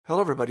Hello,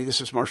 everybody. This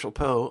is Marshall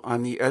Poe.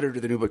 I'm the editor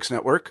of the New Books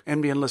Network.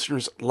 NBN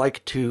listeners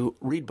like to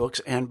read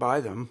books and buy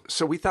them.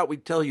 So we thought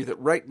we'd tell you that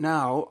right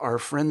now, our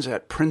friends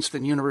at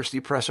Princeton University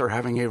Press are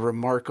having a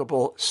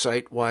remarkable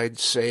site-wide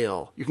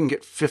sale. You can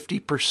get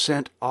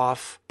 50%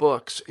 off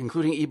books,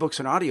 including ebooks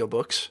and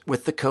audiobooks,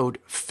 with the code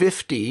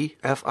 50,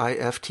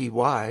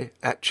 F-I-F-T-Y,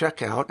 at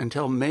checkout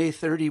until May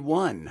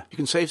 31. You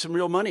can save some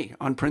real money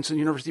on Princeton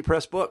University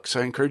Press books.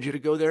 I encourage you to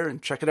go there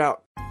and check it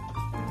out.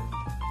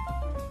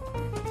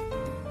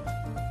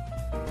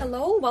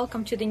 Hello,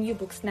 welcome to the New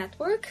Books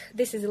Network.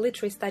 This is a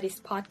Literary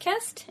Studies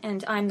podcast,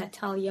 and I'm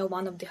Natalia,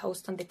 one of the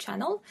hosts on the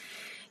channel.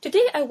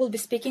 Today I will be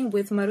speaking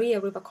with Maria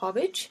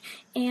Rybakovich,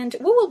 and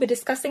we will be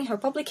discussing her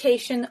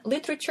publication,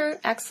 Literature,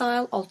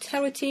 Exile,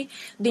 Alterity,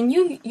 the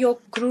New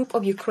York Group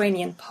of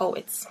Ukrainian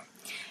Poets.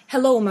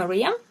 Hello,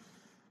 Maria.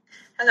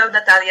 Hello,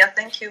 Natalia.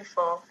 Thank you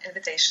for the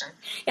invitation.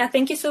 Yeah,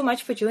 thank you so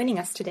much for joining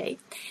us today.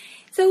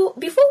 So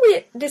before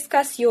we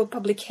discuss your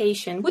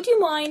publication, would you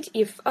mind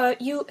if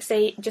you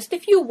say just a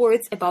few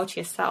words about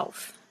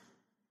yourself?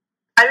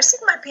 I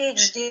received my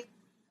PhD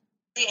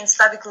in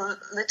Slavic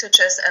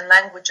literatures and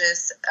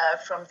languages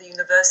from the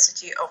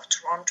University of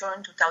Toronto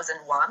in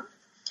 2001.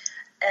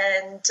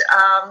 And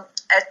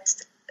at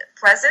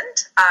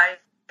present, I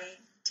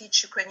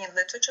teach Ukrainian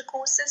literature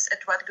courses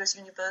at Rutgers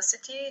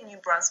University, New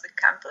Brunswick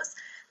campus,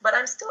 but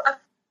I'm still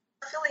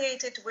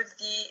affiliated with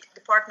the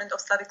Department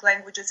of Slavic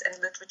Languages and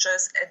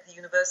Literatures at the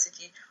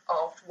University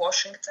of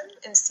Washington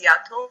in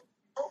Seattle,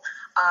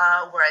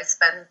 where I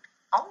spent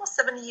almost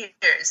 7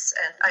 years,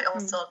 and I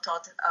also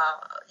taught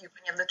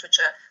Ukrainian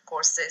literature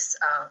courses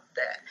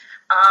there.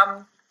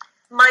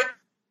 My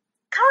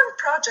current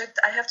project,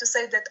 I have to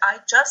say that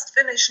I just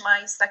finished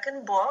my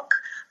second book,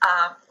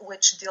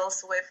 which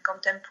deals with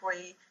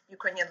contemporary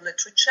Ukrainian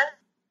literature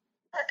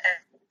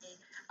and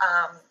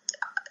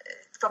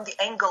from the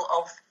angle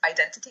of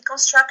identity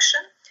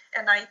construction,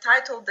 and I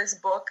titled this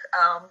book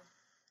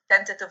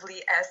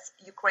tentatively as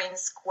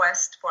Ukraine's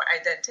Quest for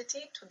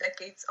Identity, 2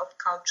 Decades of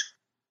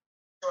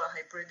Cultural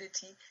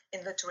Hybridity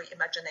in Literary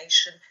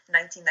Imagination,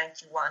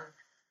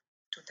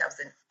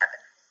 1991-2007.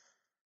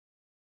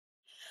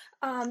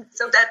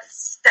 So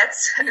that's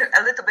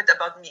a little bit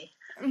about me.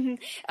 Mm-hmm.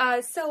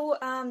 So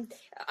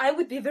I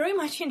would be very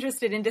much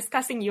interested in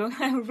discussing your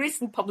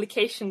recent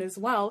publication as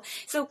well.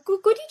 So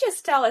could you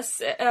just tell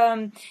us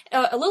a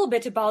little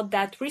bit about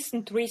that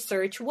recent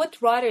research? What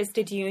writers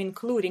did you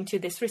include into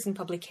this recent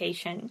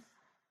publication?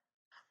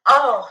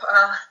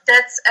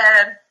 That's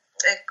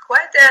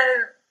quite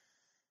a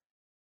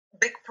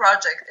big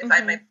project, if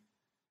I may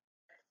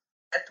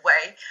that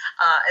way.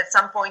 At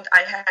some point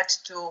I had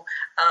to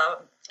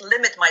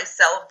limit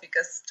myself,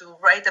 because to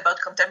write about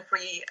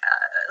contemporary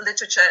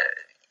literature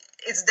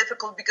is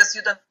difficult because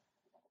you don't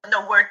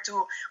know where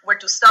to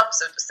stop,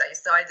 so to say.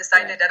 So I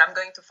decided that I'm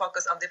going to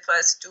focus on the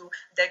first 2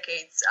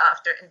 decades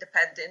after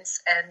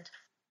independence, and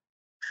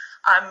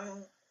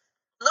I'm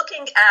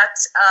looking at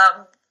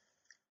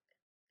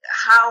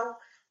how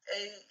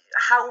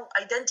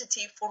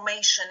identity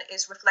formation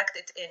is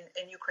reflected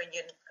in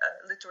Ukrainian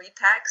literary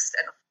text,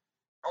 and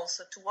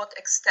also to what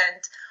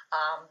extent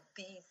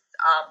these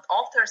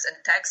authors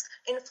and texts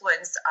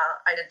influence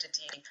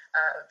identity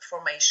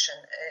formation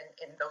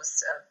in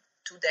those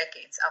 2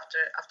 decades after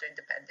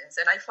independence.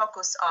 And I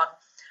focus on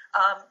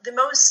the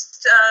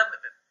most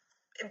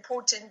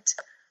important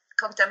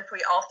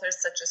contemporary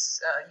authors, such as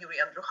Yuri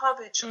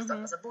Andrukhovych,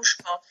 Oksana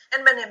Zabushko,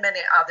 and many,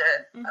 many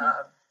other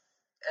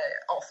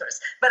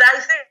authors. But I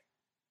think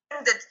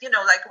that,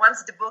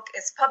 once the book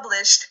is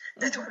published,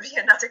 that will be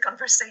another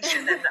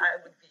conversation, and I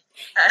would be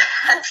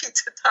happy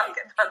to talk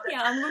about it.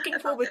 Yeah, I'm looking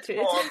forward to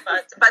it.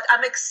 But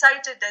I'm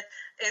excited that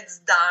it's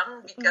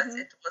done, because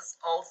it was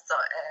also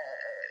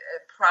a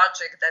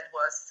project that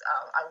was,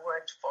 I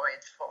worked for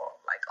it for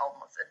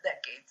almost a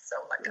decade. So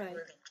I'm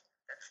really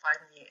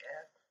finally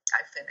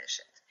I finished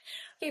it.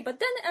 Okay, but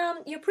then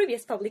your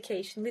previous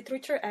publication,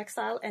 Literature,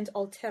 Exile, and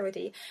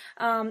Alterity,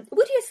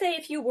 would you say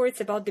a few words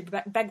about the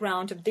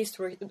background of this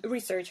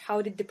research?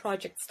 How did the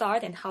project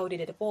start and how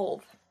did it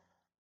evolve?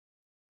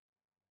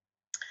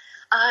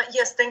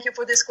 Yes, thank you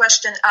for this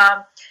question.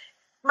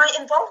 My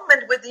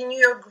involvement with the New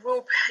York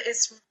group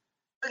is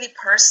really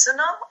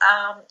personal,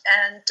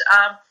 and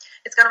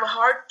it's kind of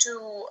hard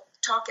to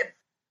talk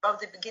about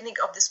the beginning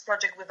of this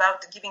project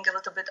without giving a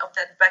little bit of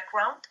that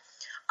background.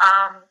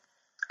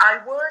 I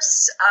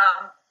was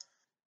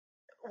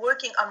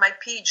working on my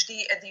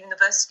PhD at the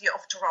University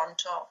of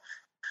Toronto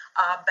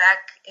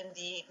back in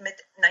the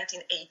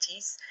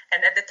mid-1980s,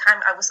 and at the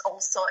time I was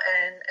also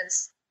an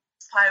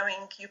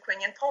aspiring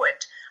Ukrainian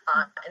poet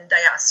in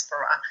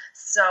diaspora.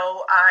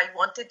 So I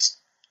wanted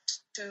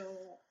to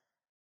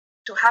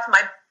have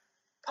my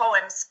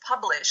poems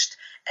published,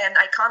 and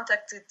I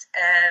contacted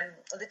a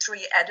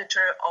literary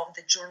editor of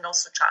the journal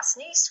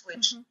Suchasnist,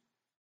 which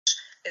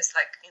is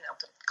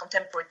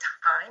Contemporary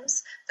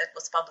Times, that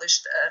was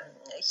published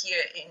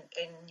here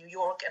in New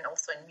York and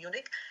also in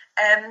Munich.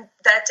 And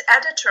that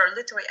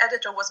literary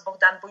editor, was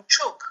Bogdan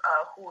Boychuk,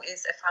 who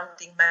is a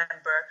founding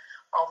member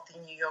of the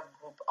New York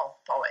Group of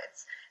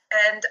Poets.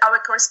 And our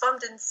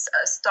correspondence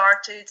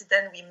started.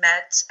 Then we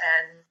met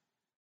and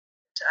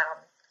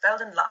fell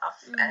in love.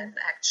 And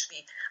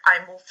actually, I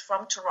moved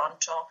from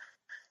Toronto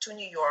to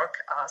New York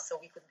so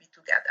we could be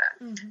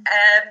together.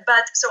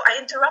 But so I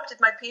interrupted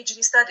my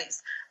PhD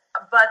studies.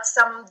 But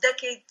some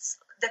decade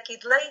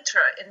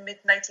later, in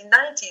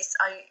mid-1990s,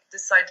 I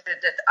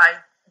decided that I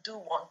do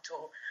want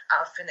to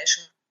finish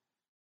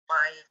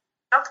my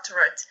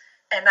doctorate,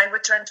 and I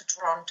returned to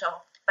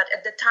Toronto. But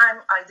at the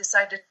time, I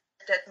decided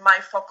that my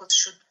focus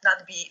should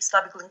not be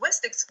Slavic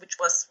linguistics, which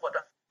was what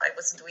I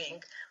was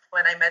doing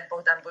when I met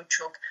Bogdan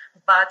Wojciuk,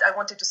 but I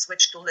wanted to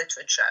switch to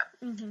literature.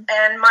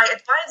 And my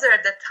advisor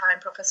at that time,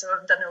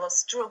 Professor Danilo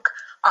Struk,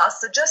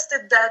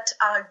 suggested that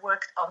I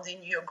worked on the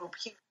New York group.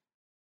 He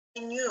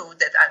knew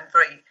that I'm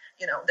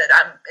that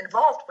I'm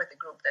involved with the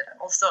group, that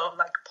I'm also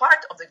like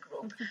part of the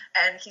group.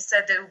 And he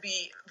said that it would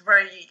be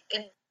very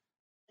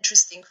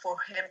interesting for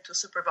him to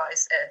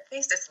supervise a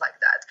thesis like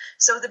that.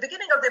 So the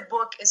beginning of the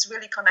book is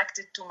really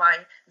connected to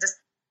my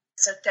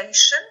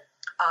dissertation,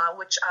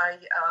 which I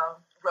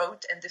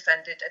wrote and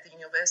defended at the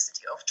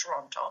University of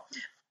Toronto.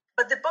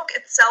 But the book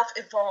itself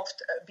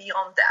evolved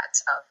beyond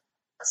that.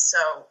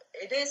 So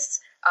it is,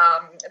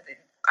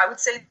 I would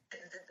say,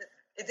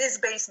 it is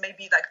based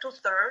maybe like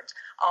 2/3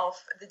 of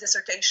the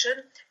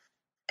dissertation,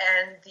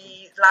 and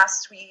the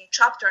last 3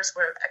 chapters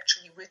were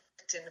actually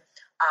written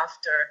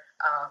after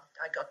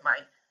I got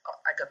my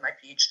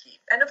PhD.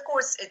 And of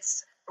course,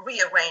 it's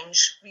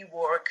rearranged,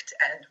 reworked,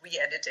 and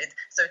re-edited,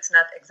 so it's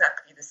not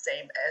exactly the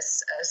same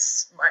as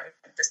my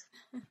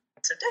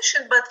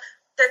dissertation, but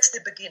that's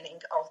the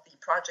beginning of the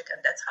project,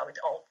 and that's how it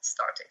all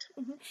started.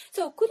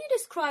 So could you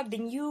describe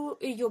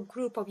your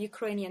group of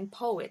Ukrainian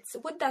poets?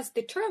 What does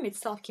the term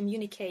itself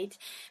communicate?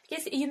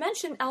 Because you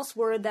mentioned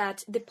elsewhere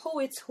that the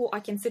poets who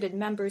are considered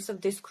members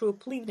of this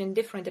group lived in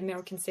different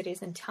American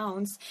cities and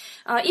towns,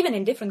 even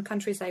in different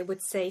countries, I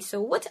would say.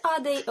 So what are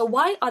they?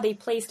 Why are they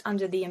placed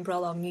under the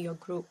umbrella of New York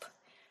Group?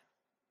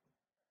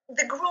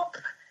 The group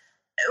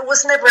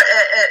was never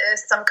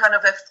some kind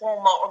of a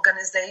formal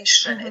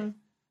organization.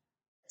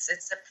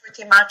 It's a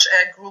pretty much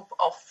a group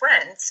of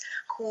friends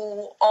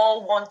who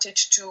all wanted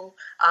to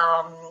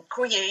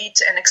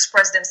create and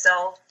express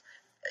themselves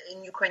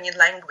in Ukrainian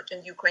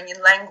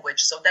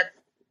language. So that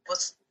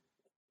was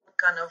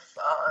kind of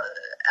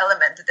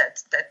element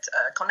that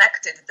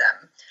connected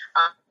them.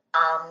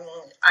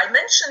 I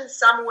mentioned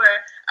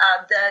somewhere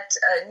that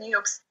New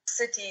York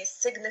City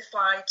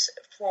signified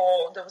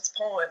for those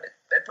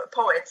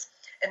poets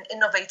an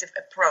innovative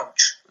approach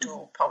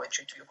to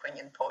poetry, to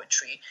Ukrainian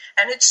poetry.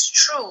 And it's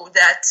true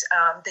that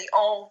they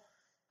all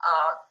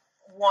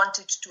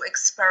wanted to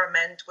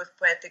experiment with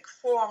poetic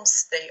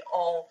forms. They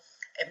all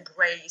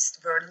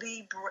embraced vers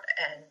libre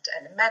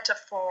and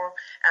metaphor,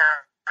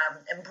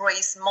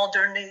 embraced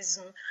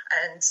modernism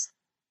and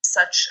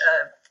such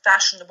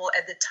fashionable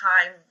at the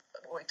time,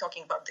 we're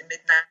talking about the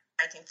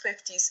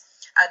mid-1950s,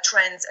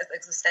 trends as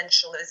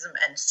existentialism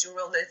and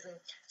surrealism.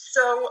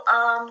 So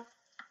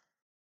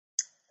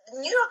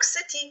New York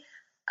City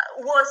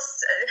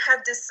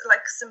had this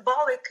like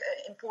symbolic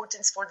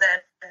importance for them,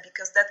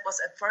 because that was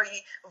a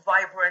very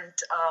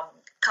vibrant,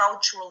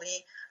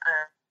 culturally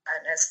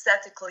and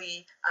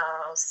aesthetically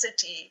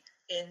city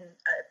in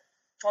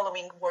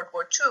following World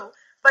War II.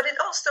 But it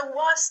also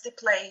was the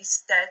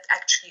place that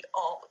actually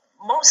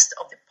most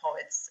of the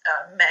poets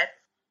met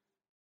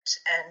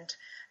and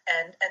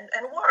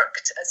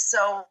worked.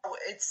 So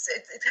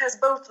it has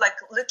both like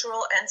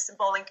literal and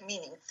symbolic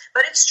meaning.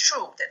 But it's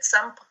true that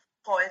some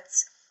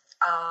poets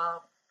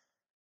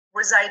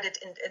resided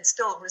and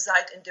still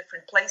reside in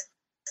different places,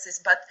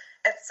 but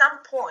at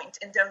some point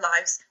in their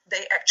lives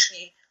they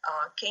actually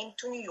came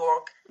to New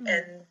York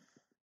and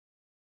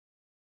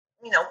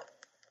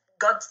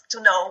got to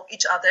know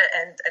each other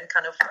and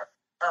kind of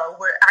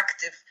were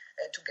active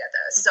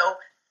together. So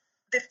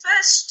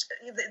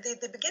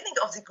the beginning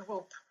of the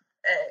group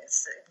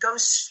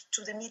goes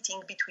to the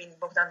meeting between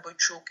Bogdan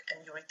Wojciuk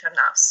and Yuri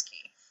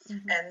Tarnawski.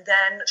 And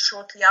then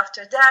shortly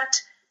after that,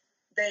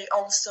 they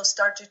also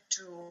started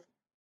to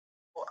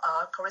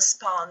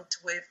correspond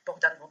with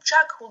Bogdan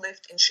Rubczak, who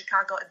lived in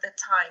Chicago at that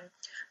time.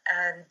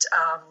 And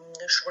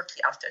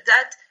shortly after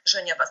that,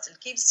 Zhenya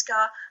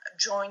Wasilkiewska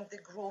joined the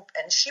group,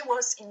 and she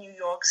was in New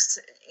York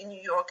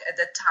at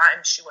that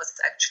time. She was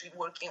actually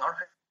working on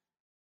her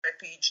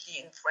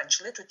PhD in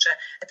French literature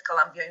at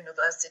Columbia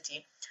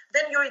University.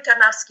 Then Yuri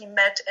Tarnawski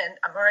met an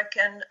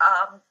American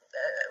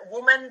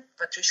woman,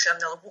 Patricia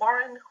Nell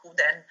Warren, who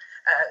then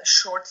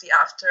shortly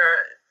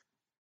after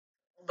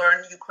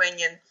learned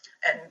Ukrainian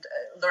and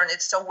learned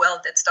it so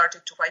well that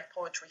started to write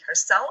poetry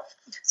herself.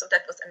 So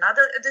that was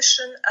another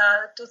addition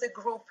to the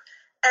group.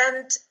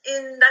 And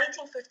in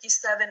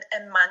 1957,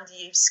 Emma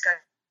Andievska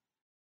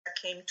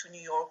came to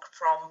New York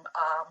from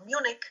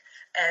Munich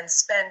and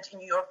spent in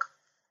New York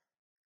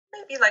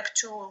maybe like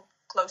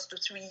close to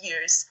 3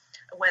 years,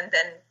 when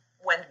then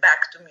went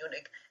back to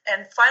Munich.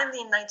 And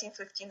finally in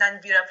 1959,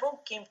 Vera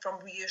Vogt came from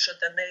Rio de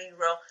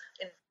Janeiro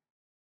in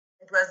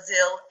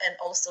Brazil and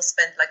also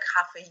spent like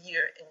half a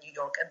year in New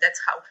York. And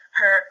that's how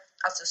her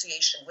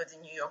association with the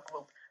New York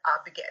group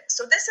began.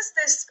 So this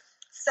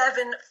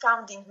 7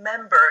 founding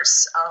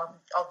members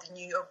of the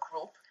New York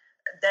group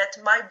that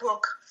my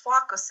book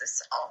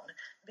focuses on,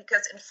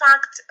 because in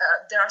fact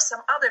there are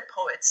some other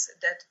poets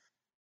that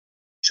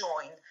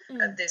joined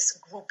this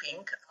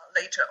grouping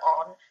later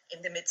on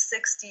in the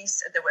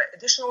mid-60s. There were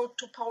additional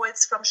 2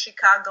 poets from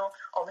Chicago,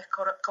 Oleg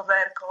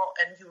Koverko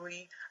and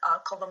Yuri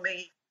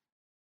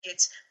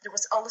Kolomeitz. There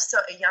was also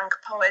a young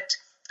poet,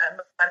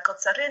 Marko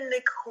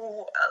Tsarinnik,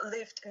 who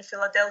lived in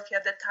Philadelphia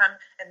at the time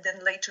and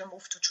then later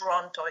moved to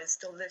Toronto and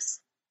still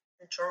lives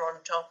in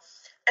Toronto.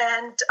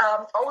 And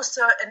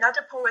also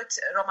another poet,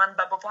 Roman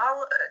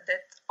Baboval,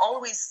 that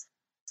always,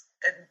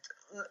 and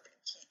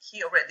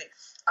he already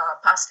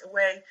passed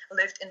away,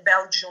 lived in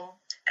Belgium.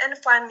 And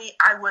finally,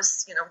 I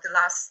was, the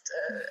last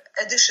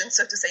addition,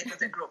 so to say, to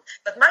the group.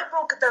 But my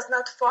book does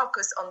not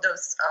focus on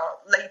those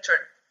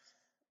later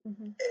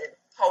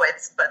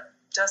poets, but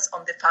just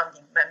on the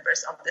founding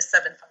members, on the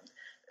 7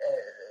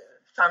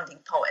 founding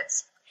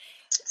poets.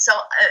 So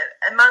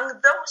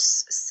among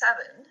those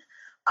 7,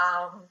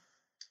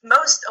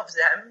 most of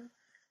them,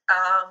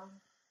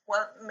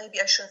 well,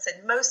 maybe I shouldn't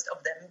say most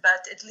of them,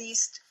 but at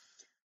least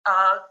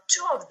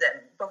 2 of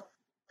them,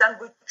 Bogdan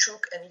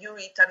Wojciuk and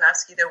Yuri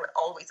Tarnawski, they were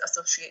always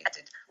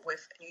associated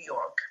with New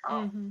York.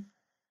 And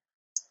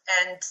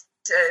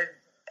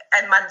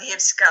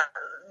Mandievska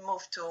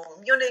moved to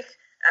Munich.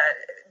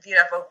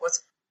 Vera Vogt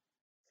was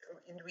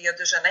in Rio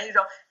de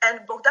Janeiro.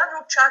 And Bogdan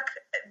Rubczak,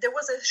 there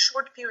was a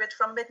short period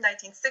from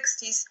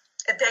mid-1960s,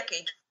 a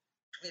decade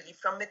really,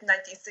 from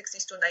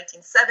mid-1960s to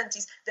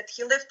 1970s, that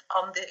he lived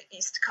on the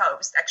East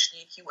Coast.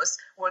 Actually, he was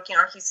working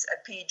on his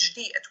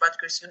PhD at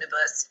Rutgers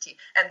University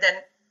and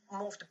then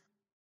moved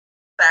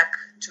back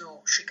to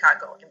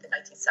Chicago in the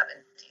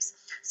 1970s.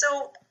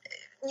 So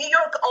New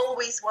York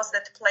always was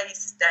that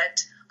place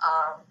that,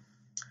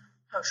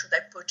 how should I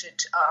put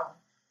it,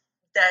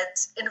 that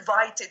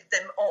invited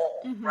them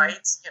all,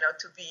 right,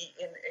 to be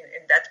in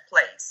that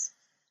place.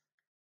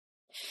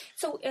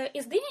 So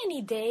is there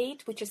any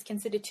date which is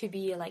considered to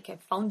be like a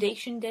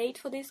foundation date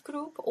for this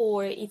group,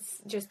 or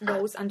it's just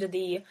goes under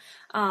the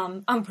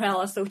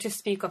umbrella, so to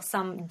speak, of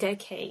some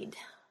decade?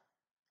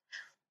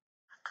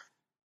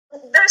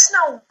 There's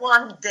no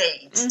one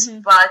date,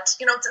 but,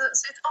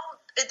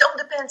 it all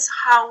depends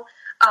how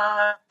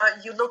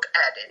you look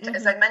at it.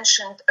 As I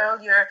mentioned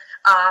earlier,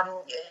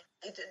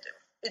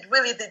 it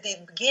really, the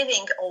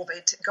beginning of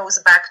it goes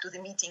back to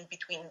the meeting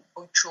between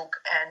Wojciuk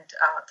and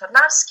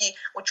Tarnawski,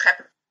 which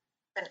happened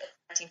in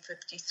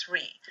 1953.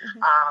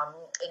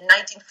 In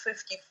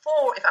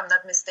 1954, if I'm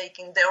not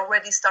mistaken, they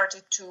already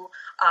started to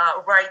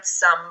write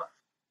some,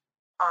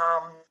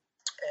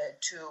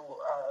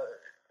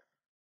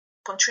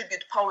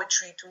 contribute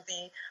poetry to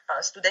the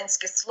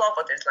Studenckie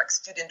Slovo. There's like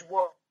student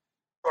word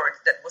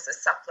that was a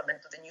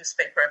supplement to the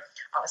newspaper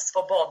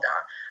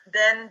Svoboda.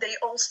 Then they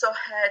also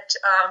had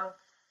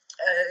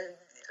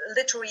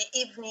literary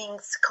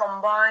evenings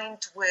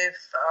combined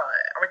with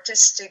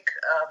artistic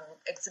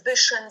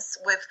exhibitions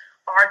with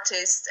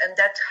artists, and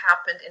that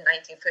happened in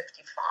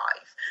 1955.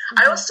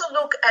 I also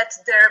look at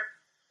their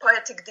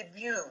poetic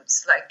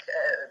debuts, like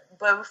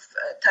both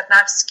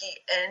Tarnawski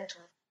and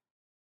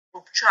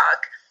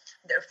Rubczak.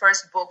 Their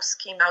first books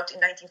came out in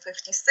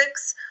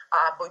 1956,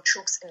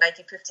 Wojciuk's in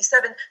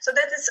 1957. So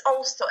that is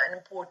also an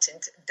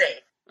important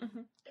date.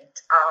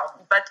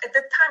 But at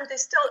the time,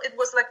 it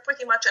was like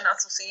pretty much an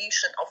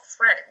association of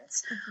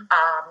friends.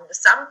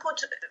 Some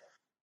could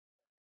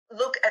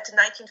look at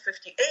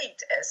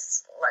 1958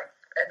 as like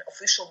an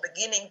official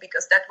beginning,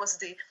 because that was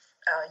the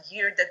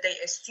year that they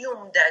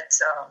assumed that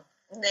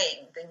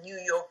name, the New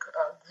York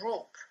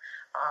group,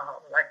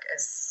 like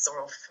as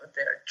sort of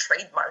their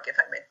trademark, if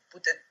I may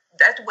put it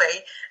that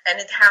way. And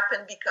it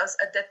happened because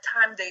at that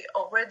time they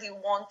already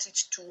wanted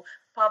to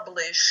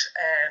publish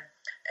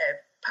a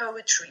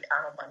poetry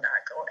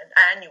almanac or an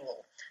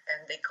annual,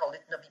 and they call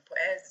it Novi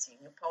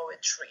Poezji, New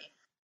Poetry.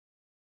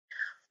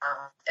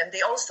 And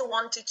they also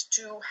wanted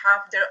to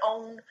have their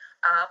own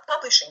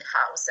publishing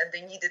house, and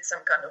they needed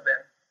some kind of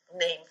a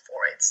name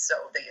for it, so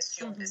they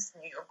assumed this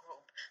New York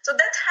group. So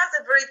that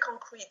has a very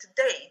concrete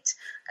date,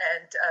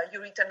 and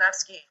Yuri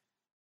Tarnawski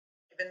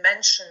even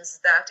mentions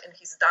that in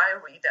his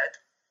diary, that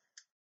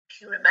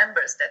he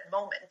remembers that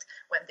moment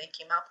when they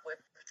came up with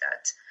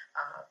that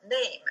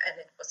name, and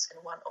it was in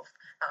one of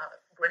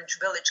Greenwich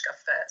Village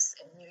cafes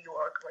in New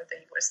York, where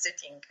they were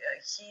sitting.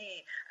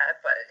 He,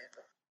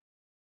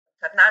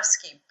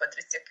 Tarnawski,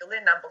 Patricia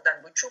Kilina,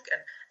 Bogdan Wojciuk,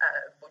 and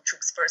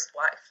Wojciuk's first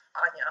wife,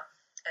 Anya,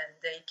 and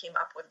they came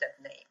up with that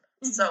name.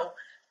 So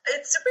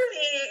it's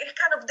really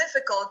kind of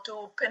difficult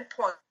to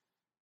pinpoint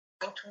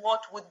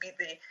what would be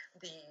the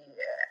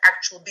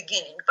actual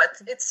beginning, but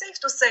it's safe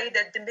to say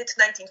that the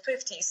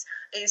mid-1950s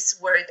is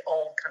where it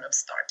all kind of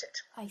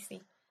started. I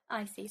see.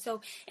 I see.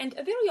 So, and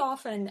very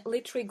often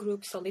literary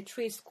groups or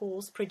literary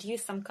schools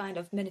produce some kind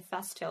of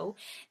manifesto.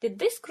 Did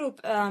this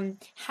group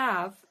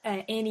have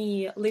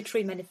any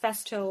literary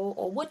manifesto,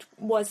 or what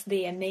was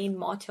their main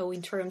motto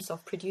in terms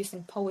of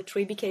producing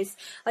poetry? Because,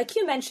 like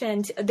you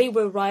mentioned, they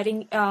were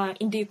writing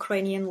in the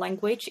Ukrainian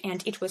language,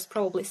 and it was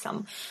probably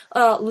some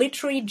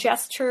literary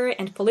gesture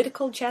and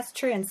political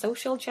gesture and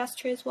social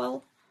gesture as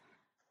well.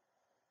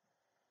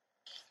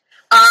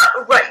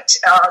 Right.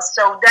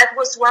 So that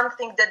was one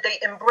thing that they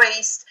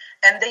embraced,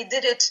 and they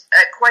did it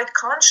quite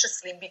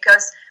consciously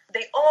because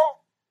they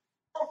all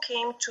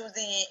came to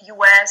the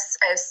U.S.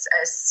 as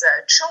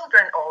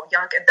children or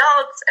young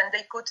adults, and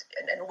they could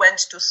and went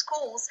to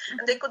schools,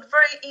 and they could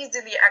very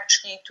easily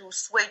actually to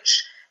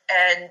switch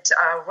and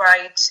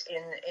write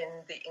in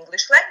the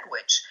English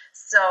language.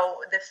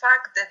 So the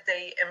fact that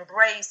they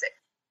embrace it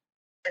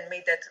and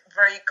made that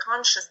very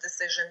conscious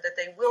decision that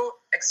they will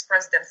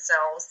express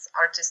themselves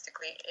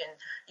artistically in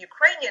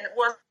Ukrainian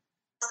was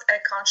a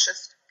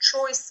conscious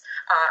choice.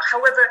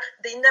 However,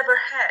 they never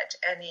had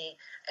any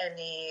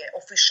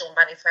official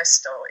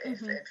manifesto. If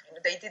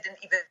they didn't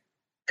even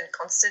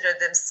consider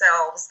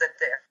themselves that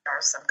they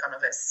are some kind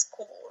of a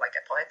school, like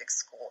a poetic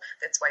school.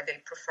 That's why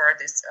they prefer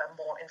this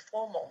more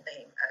informal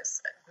name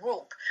as a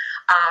group.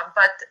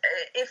 But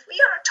if we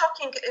are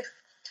talking,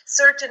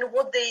 certain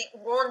what they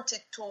wanted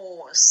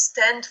to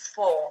stand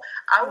for,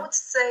 I would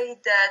say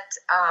that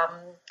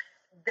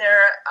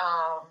their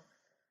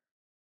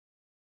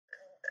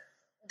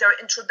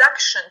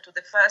introduction to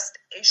the first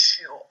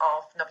issue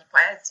of Novi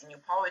Poezii, New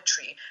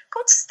Poetry,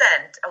 could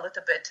stand a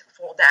little bit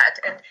for that.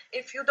 And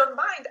if you don't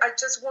mind, I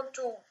just want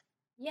to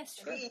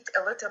read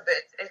a little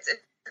bit. It's a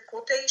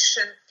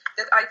quotation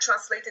that I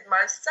translated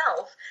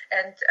myself,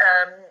 and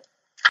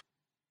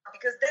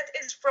because that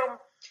is from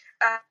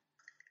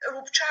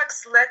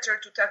Rubchak's letter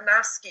to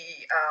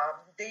Tarnavsky,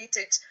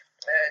 dated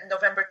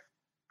November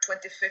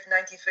 25th,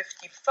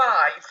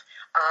 1955,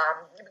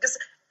 because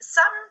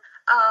some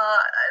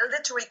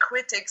literary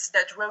critics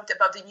that wrote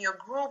about the new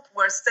group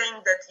were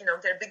saying that,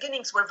 their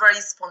beginnings were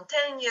very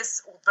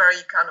spontaneous,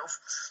 very kind of,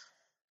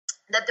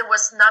 that there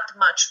was not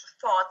much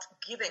thought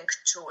giving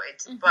to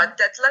it. But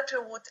that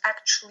letter would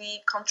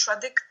actually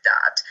contradict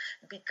that,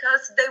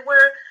 because they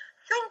were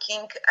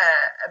thinking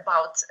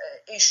about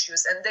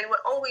issues, and they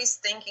were always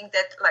thinking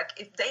that, like,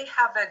 if they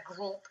have a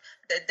group,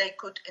 that they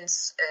could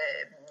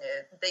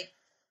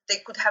they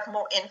could have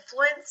more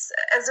influence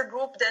as a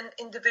group than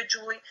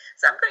individually.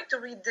 So I'm going to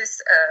read this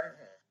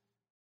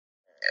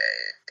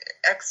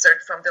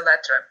excerpt from the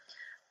letter.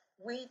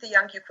 We, the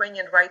young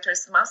Ukrainian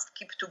writers, must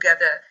keep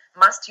together,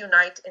 must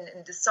unite in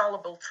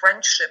indissoluble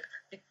friendship,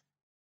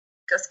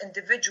 because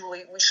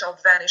individually we shall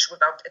vanish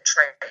without a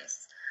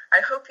trace.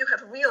 I hope you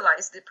have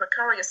realized the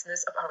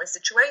precariousness of our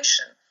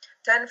situation.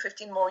 10,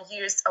 15 more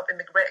years of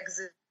immigrant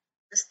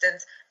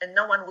existence, and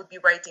no one would be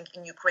writing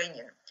in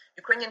Ukrainian.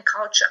 Ukrainian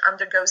culture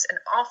undergoes an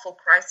awful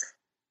crisis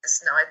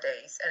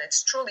nowadays, and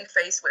it's truly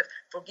faced with,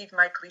 forgive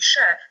my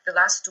cliche, the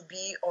last to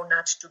be or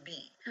not to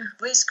be.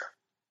 Please,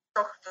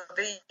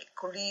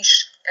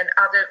 Kulish, and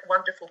other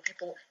wonderful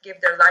people give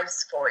their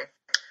lives for it.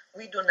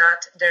 We do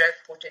not dare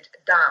put it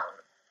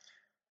down.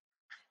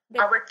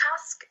 Our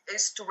task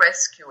is to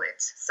rescue it.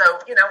 So,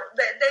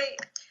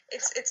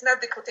 it's not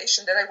the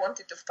quotation that I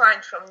wanted to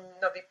find from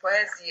Novi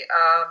Poezii.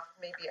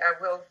 Maybe I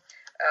will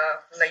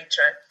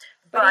later.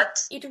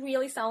 But it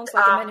really sounds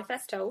like a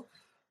manifesto.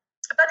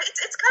 But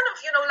it's kind of,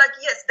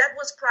 yes, that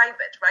was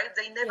private, right?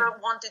 They never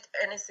wanted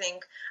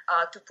anything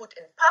to put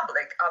in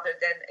public other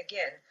than,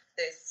 again,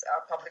 this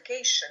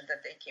publication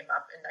that they came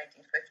up in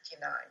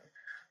 1959.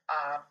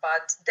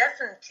 But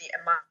definitely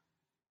among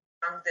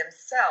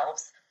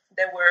themselves,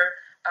 they were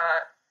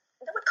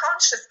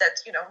conscious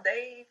that,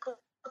 they could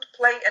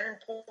play an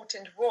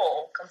important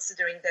role,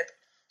 considering that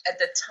at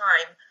the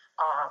time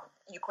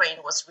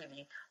Ukraine was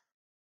really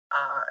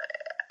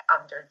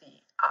under the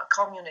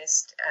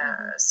communist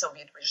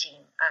Soviet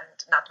regime,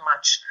 and not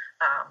much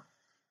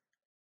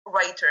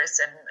writers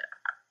and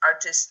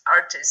artists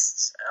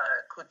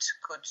could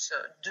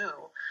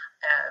do.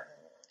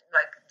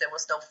 Like, there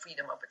was no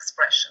freedom of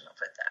expression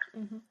of it there.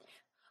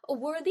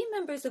 Were the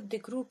members of the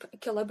group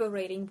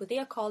collaborating with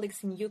their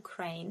colleagues in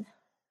Ukraine,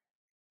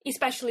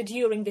 especially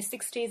during the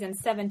 60s and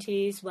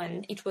 70s,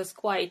 when it was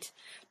quite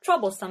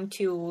troublesome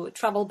to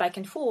travel back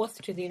and forth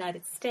to the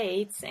United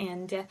States?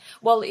 And,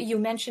 you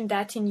mentioned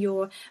that in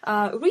your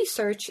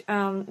research,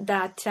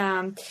 that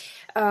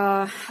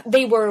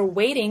they were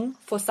waiting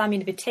for some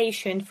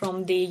invitation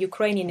from the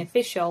Ukrainian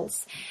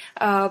officials,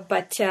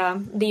 but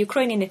the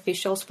Ukrainian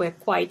officials were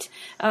quite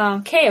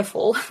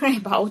careful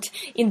about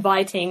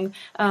inviting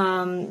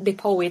the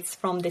poets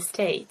from the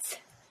States.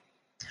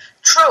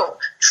 True.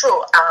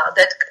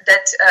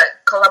 That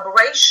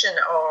collaboration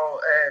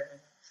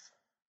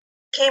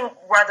came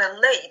rather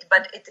late,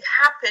 but it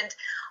happened.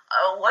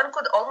 One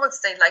could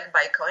almost say, like,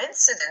 by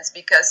coincidence,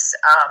 because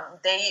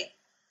they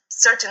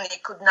certainly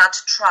could not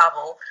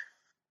travel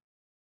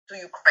to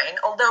Ukraine.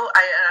 Although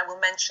I will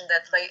mention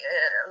that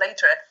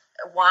later,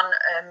 one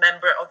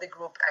member of the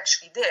group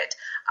actually did,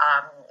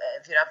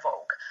 Vera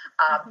Vovk.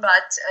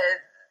 But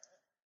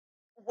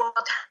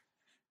what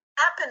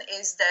happened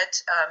is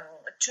that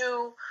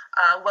two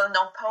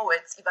well-known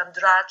poets, Ivan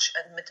Drač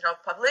and Dmytro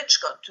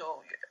Pavlichko,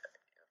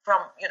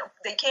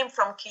 they came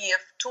from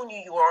Kiev to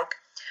New York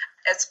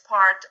as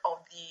part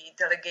of the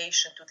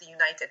delegation to the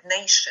United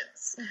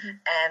Nations,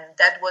 and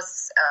that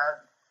was a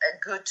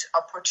good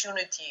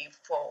opportunity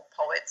for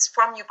poets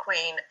from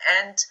Ukraine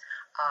and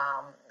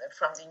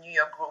from the New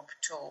York group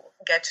to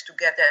get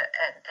together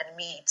and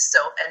meet.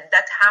 And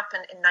that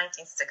happened in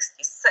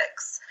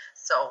 1966,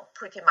 so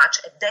pretty much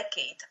a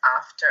decade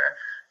after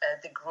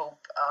the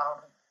group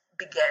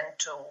began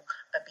to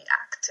be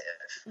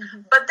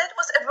active. But that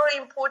was a very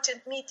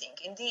important meeting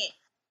indeed,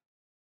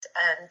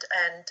 and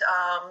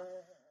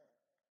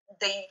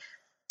they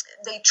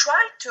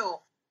tried to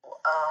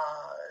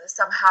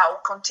somehow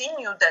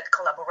continue that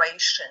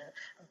collaboration,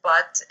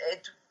 but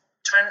it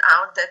turned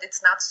out that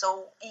it's not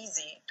so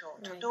easy to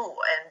do.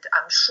 And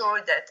I'm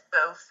sure that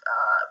both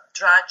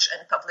Drač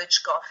and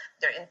Pavlichko,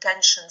 their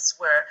intentions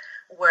were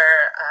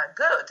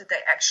good.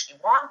 They actually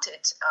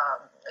wanted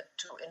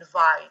to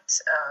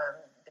invite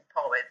the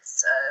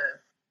poets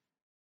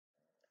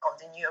of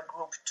the New York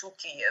group to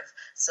Kiev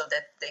so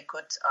that they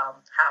could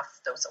have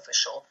those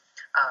official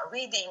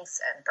readings,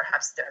 and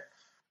perhaps their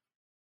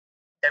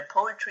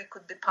poetry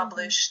could be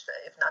published,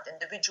 if not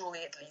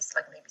individually, at least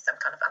like maybe some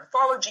kind of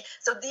anthology.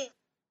 So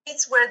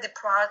these were the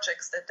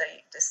projects that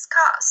they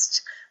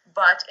discussed.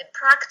 But in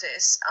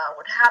practice,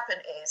 what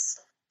happened is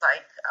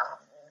the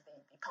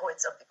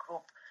poets of the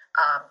group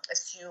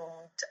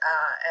assumed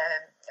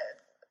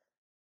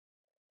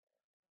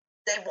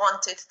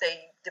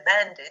they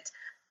demanded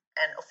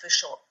an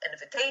official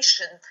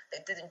invitation. They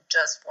didn't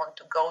just want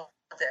to go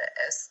there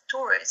as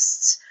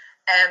tourists,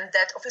 and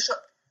that official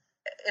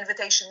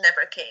invitation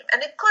never came,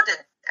 and it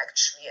couldn't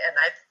actually. And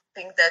I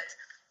think that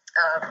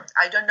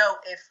I don't know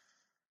if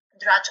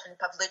Drač and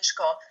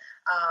Pavlichko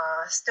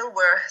still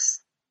were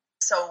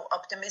so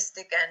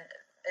optimistic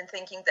and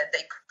thinking that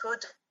they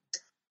could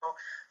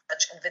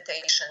such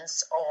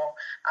invitations, or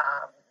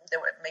they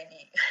were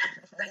maybe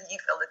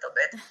naive a little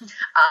bit.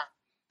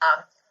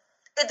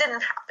 It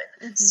didn't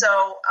happen.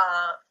 So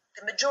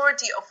the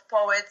majority of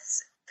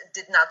poets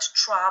did not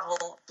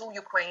travel to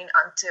Ukraine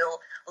until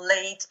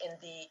late in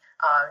the,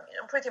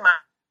 pretty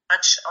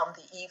much on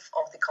the eve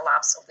of the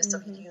collapse of the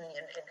Soviet Union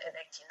in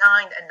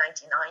 1989 and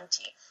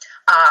 1990.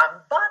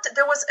 But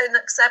there was an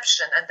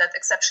exception, and that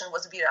exception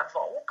was Vera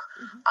Vovk,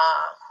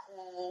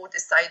 who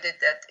decided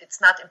that it's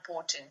not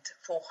important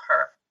for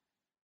her,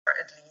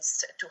 at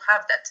least, to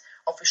have that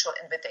official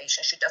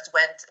invitation. She just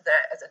went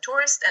there as a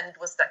tourist, and it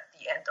was at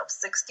the end of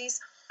 60s.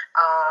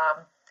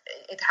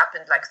 It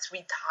happened like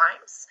 3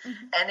 times,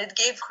 and it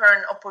gave her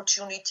an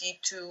opportunity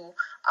to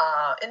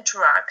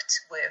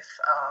interact with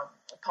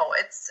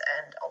poets,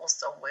 and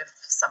also with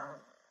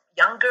some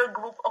younger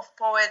group of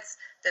poets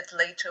that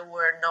later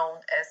were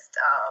known as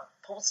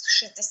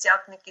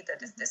post-Shizdisyatniki,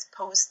 that is this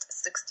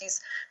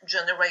post-60s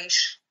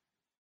generation.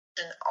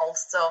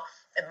 Also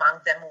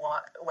among them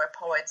were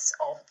poets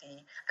of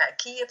the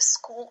Kiev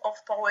School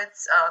of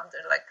Poets.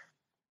 They're like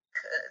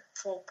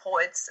 4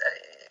 poets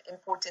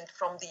important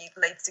from the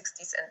late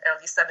 60s and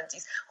early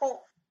 70s who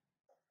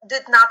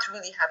did not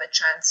really have a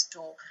chance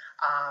to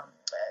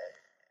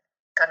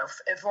kind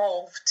of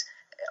evolved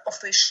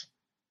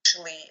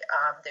officially.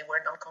 They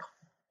were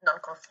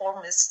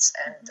nonconformists,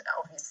 and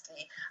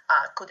obviously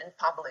couldn't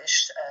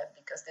publish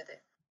because they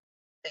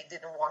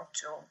didn't want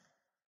to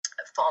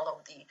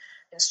follow the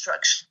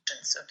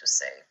instructions, so to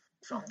say,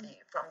 from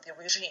the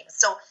regime.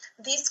 So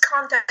these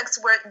contacts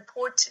were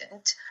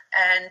important,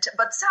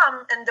 but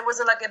there was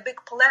a big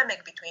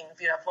polemic between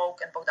Vera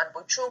Vovk and Bogdan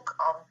Boychuk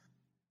on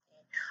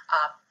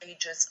the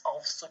pages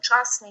of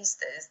Suchasnis.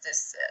 There is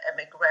this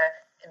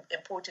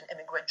important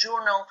emigre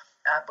journal.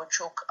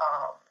 Boychuk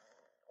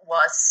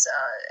was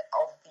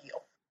of the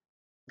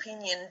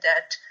opinion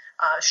that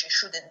she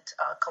shouldn't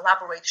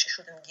collaborate, she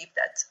shouldn't give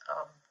that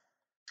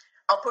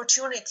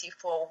opportunity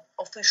for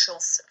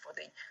officials, for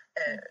the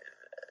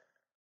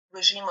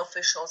regime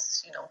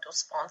officials, to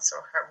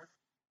sponsor her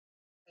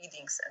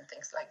readings and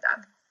things like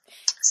that.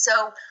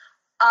 So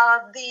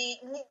the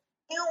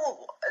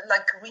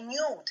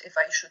renewed, if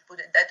I should put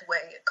it that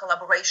way,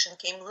 collaboration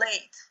came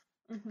late.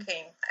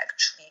 Came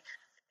actually at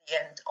the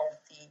end of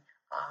the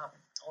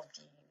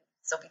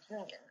Soviet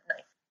Union,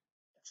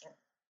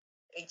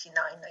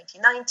 1989,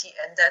 1990,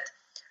 and that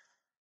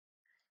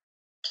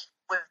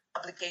with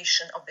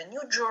publication of the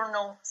new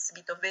journal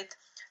Svitovit,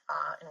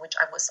 in which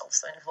I was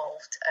also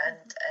involved,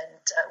 and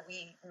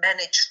we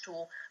managed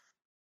to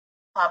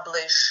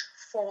publish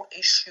 4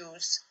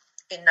 issues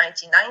in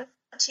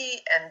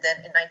 1990, and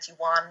then in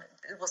 91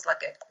 it was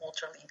like a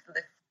quarterly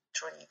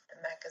literary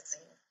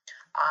magazine,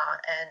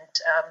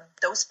 and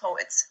those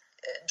poets,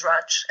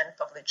 Drač and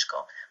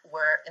Pavlichko,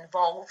 were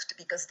involved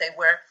because they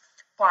were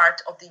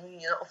part of the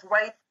Union of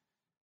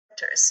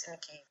Writers in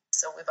Kiev,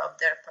 So without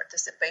their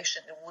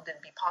participation, it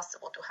wouldn't be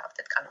possible to have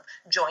that kind of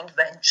joint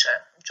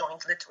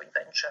literary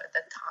venture at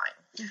that time.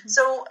 Mm-hmm.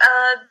 So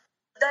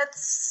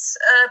that's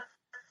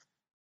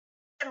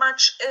pretty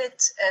much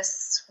it,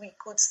 as we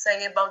could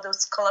say about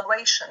those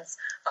collaborations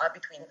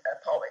between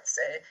poets.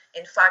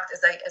 In fact,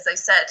 as I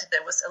said,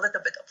 there was a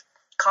little bit of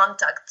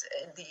contact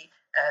in the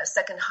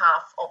second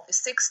half of the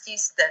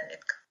 60s, then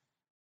it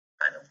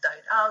kind of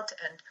died out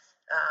and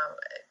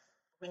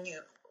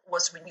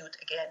was renewed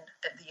again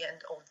at the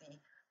end of the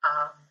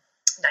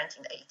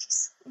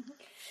 1980s. Mm-hmm.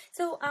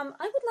 So I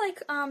would like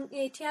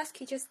to ask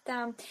you just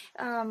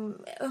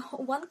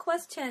one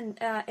question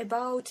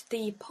about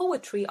the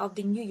poetry of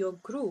the New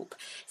York group.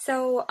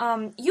 So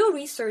your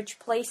research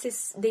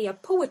places their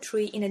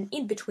poetry in an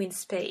in-between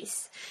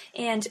space,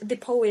 and the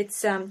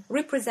poets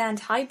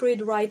represent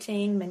hybrid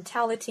writing,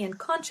 mentality, and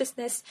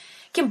consciousness,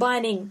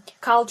 combining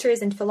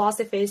cultures and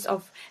philosophies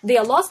of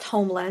their lost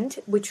homeland,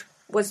 which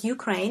was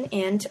Ukraine,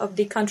 and of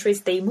the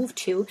countries they moved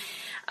to.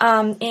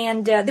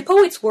 The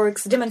poets'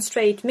 works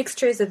demonstrate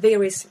mixtures of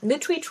various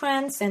literary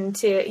trends, and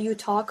you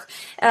talk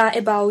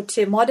about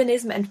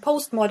modernism and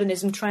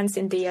postmodernism trends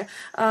in their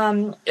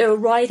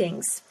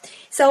writings.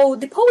 So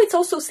the poets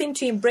also seem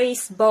to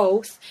embrace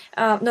both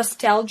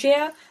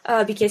nostalgia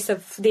because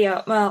of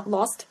their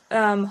lost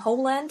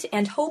homeland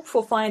and hope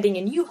for finding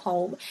a new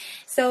home.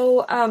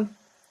 So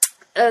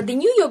the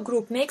New York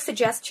group makes a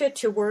gesture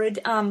toward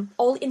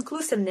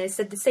all-inclusiveness.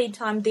 At the same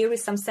time, there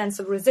is some sense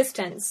of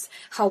resistance,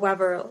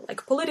 however,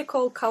 like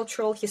political,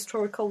 cultural,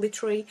 historical,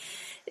 literary.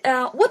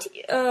 What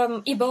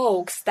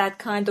evokes that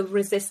kind of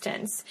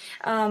resistance?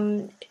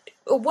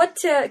 What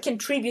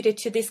contributed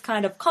to this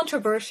kind of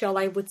controversial,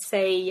 I would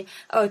say,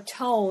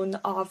 tone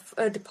of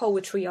the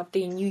poetry of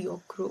the New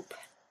York group?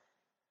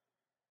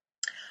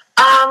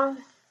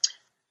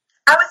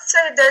 I would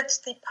say that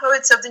the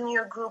poets of the New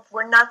York group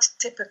were not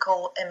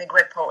typical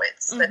emigre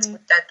poets, mm-hmm. Let's put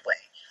it that way.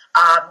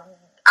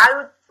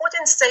 I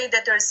wouldn't say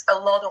that there's a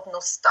lot of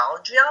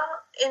nostalgia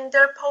in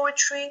their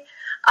poetry,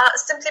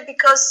 simply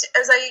because,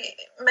 as I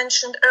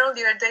mentioned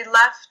earlier, they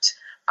left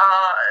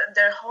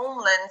their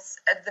homelands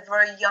at the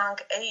very young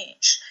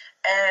age,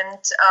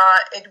 and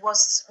it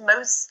was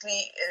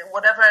mostly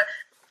whatever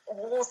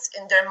was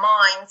in their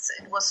minds,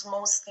 it was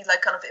mostly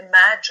like kind of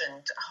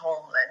imagined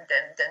homeland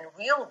than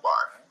real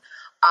one.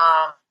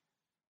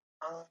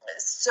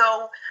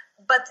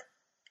 But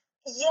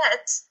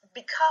yet,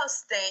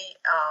 because they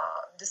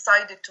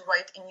decided to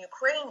write in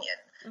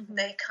Ukrainian, mm-hmm.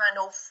 they kind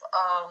of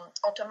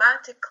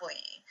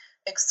automatically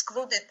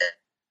excluded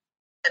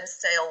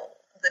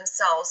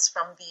themselves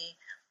from the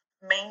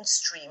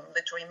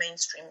literary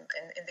mainstream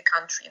in the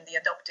country, in the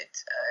adopted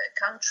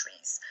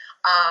countries.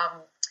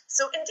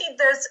 So indeed,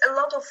 there's a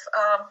lot of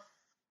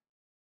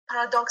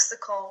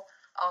paradoxical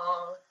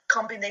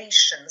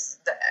combinations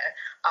there.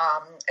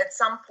 At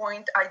some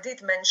point, I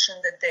did mention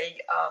that they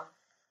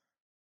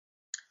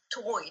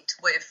toyed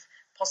with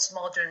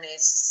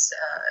postmodernist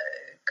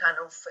kind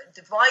of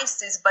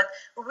devices, but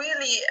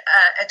really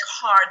at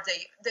heart,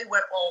 they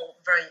were all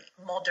very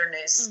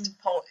modernist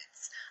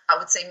poets. I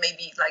would say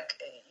maybe like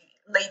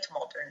late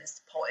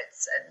modernist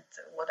poets. And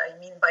what I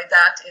mean by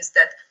that is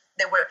that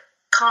they were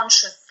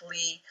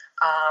consciously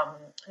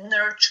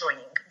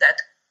nurturing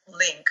that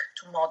link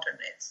to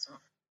modernism.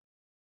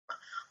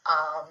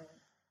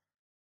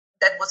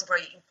 That was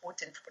very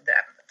important for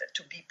them,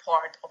 to be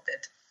part of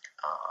that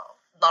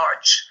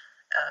large,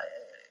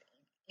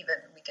 even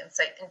we can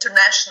say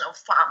international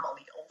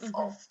family of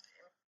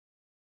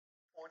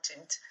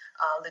important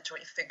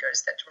literary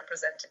figures that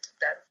represented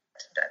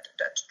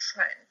that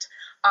trend.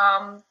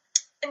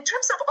 In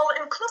terms of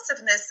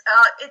all-inclusiveness,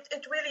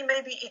 it really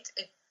maybe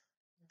it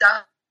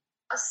does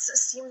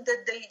seem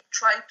that they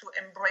try to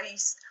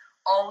embrace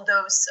all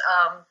those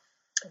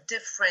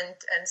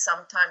different and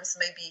sometimes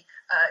maybe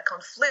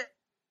conflicted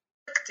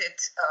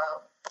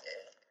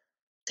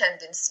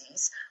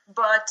tendencies,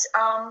 but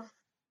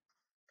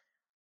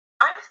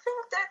I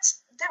think that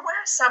there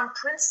were some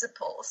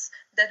principles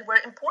that were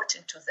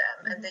important to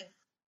them, and they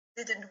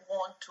didn't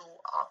want to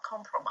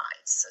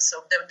compromise.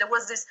 So there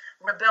was this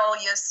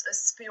rebellious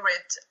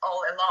spirit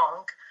all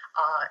along,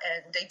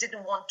 and they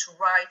didn't want to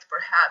write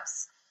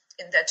perhaps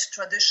in that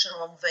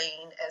traditional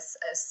vein as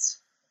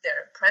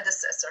their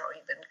predecessor or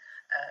even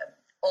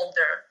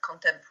older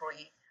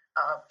contemporary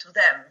to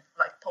them,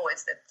 like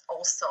poets that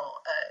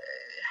also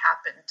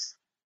happened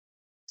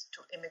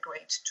to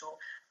immigrate to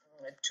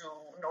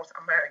North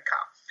America.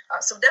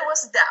 So there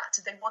was that.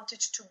 They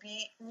wanted to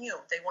be new.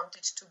 They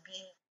wanted to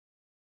be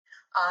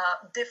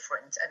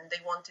different, and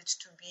they wanted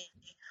to be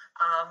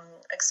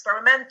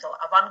experimental,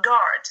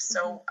 avant-garde.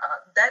 So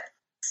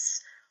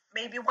that's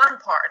maybe one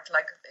part,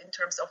 like in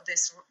terms of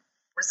this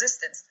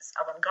resistance, this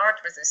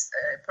avant-garde this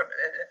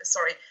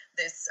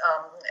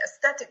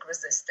aesthetic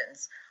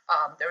resistance.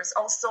 There's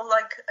also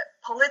like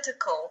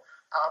political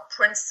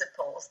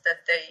principles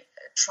that they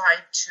try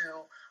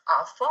to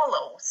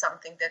follow,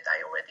 something that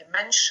I already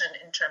mentioned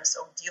in terms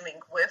of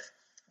dealing with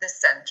the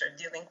center,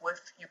 dealing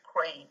with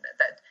Ukraine,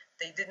 that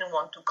they didn't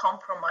want to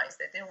compromise,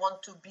 they didn't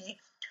want to be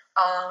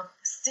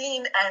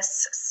seen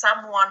as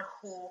someone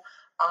who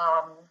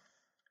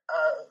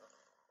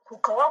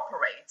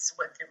cooperates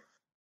with the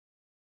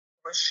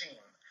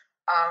regime.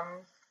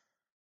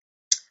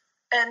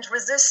 And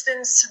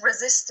resistance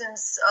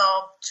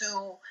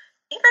to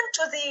even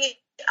to the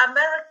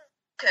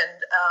American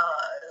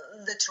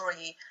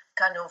literary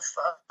kind of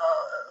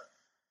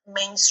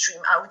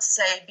mainstream, I would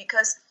say,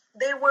 because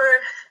they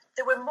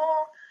were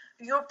more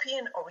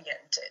European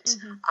oriented.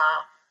 Mm-hmm.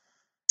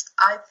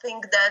 I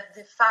think that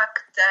the fact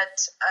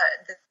that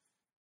the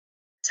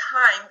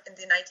time in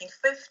the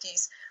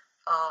 1950s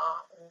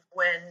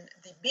when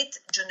the Beat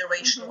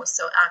generation was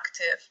so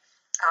active,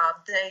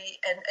 they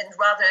and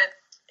rather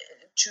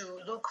to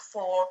look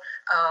for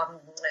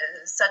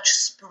such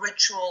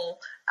spiritual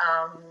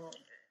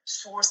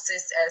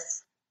sources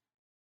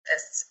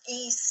as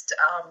East,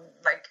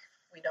 like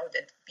we know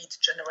that Beat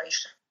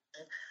generation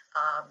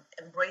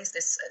embraced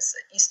this as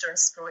Eastern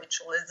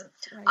spiritualism.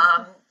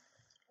 Right.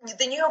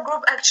 The New York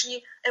group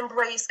actually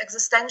embraced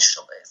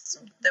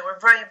existentialism. They were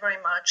very, very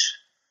much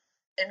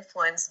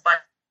influenced by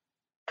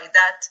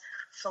that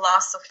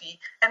philosophy,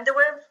 and they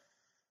were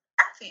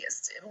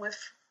atheists, with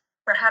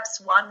perhaps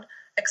one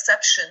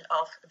exception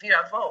of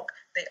Vera Vogue.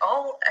 They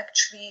all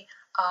actually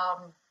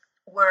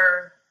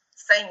were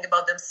saying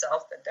about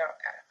themselves that they're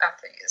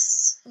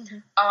atheists. Mm-hmm.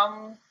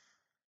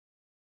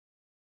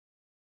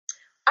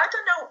 I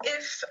don't know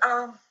if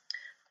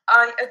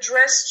I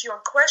addressed your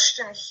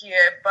question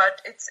here,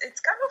 but it's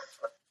kind of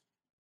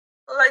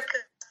like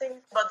a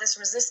thing about this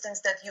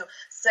resistance that you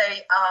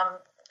say.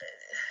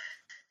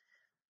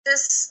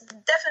 This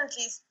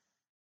definitely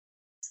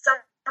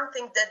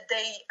something that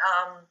they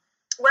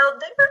were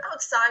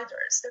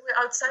outsiders. They were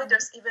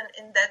outsiders even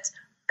in that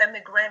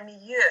émigré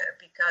milieu,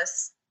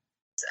 because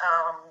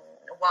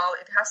while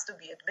it has to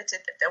be admitted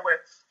that there were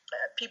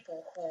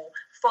people who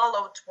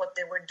followed what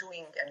they were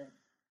doing and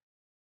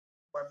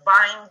were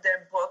buying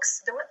their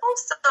books, there were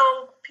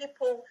also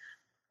people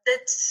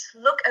that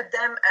look at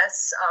them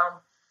as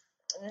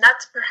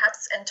not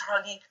perhaps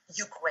entirely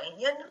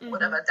Ukrainian,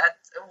 whatever that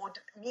would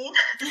mean.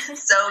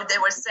 So they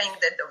were saying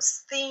that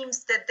those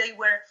themes that they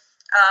were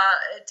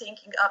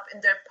taking up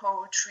in their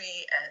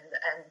poetry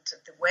and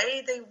the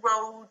way they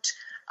wrote,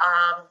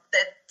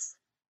 that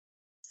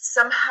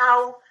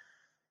somehow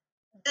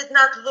did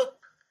not look,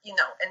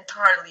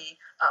 entirely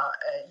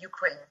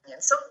Ukrainian.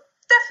 So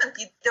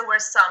definitely there were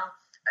some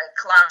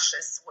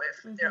clashes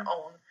with their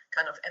own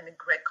kind of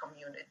émigré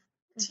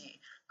community,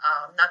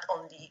 not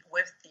only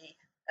with the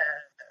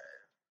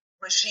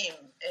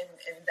regime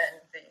in then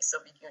the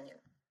Soviet Union.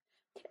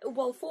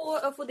 Well,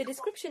 for the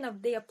description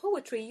of their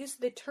poetry, use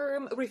the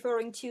term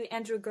referring to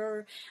Andrew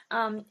Gurr,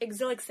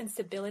 exilic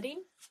sensibility,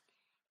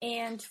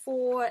 and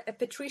for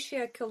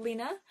Patricia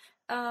Kalina,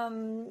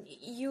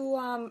 you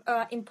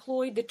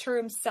employed the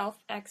term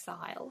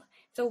self-exile.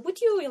 So, would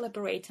you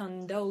elaborate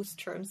on those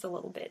terms a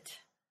little bit?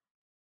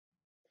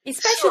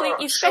 Especially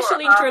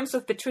in terms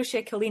of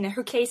Patricia Kalina,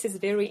 her case is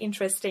very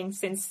interesting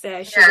since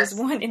she was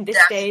born in the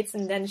States,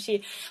 and then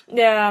she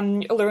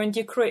learned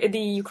the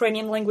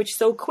Ukrainian language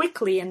so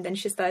quickly, and then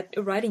she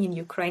started writing in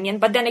Ukrainian.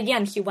 But then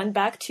again, he went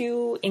back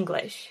to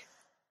English.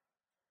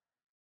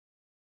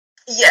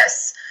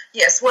 Yes.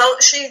 Well,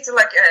 she's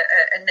like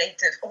a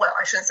native. Well,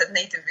 I shouldn't say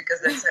native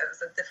because that's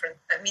a different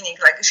meaning.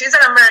 Like, she's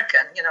an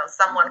American,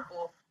 someone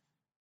who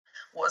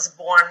was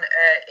born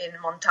in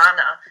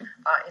Montana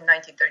in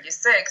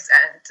 1936,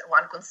 and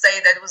one could say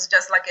that it was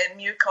just like a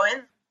mere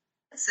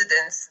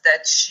coincidence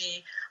that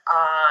she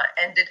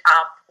ended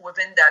up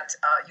within that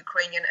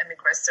Ukrainian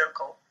émigré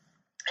circle.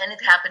 And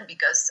it happened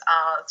because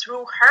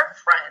through her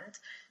friend,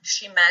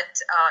 she met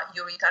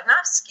Yuri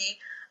Tarnavsky,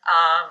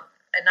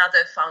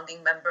 another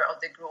founding member of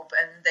the group,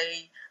 and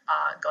they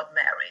got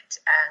married.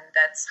 And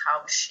that's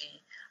how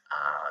she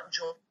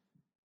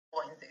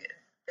joined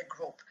the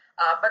group.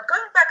 But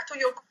going back to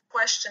your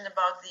question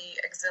about the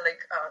exilic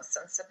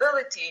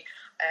sensibility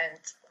and,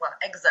 well,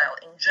 exile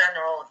in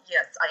general,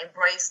 yes, I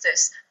embrace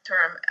this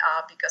term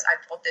because I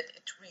thought that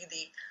it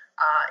really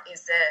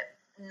is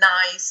a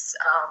nice,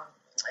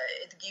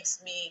 it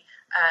gives me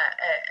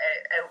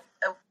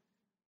a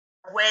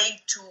way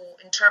to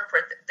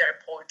interpret their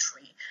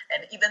poetry.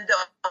 And even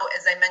though,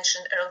 as I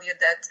mentioned earlier,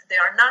 that they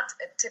are not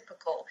a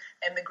typical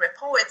émigré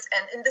poets,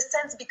 and in the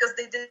sense because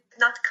they did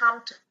not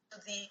come to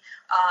the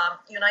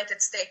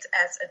United States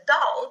as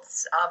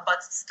adults,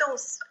 but still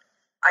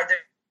either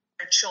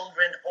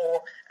children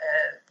or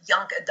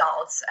young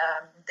adults,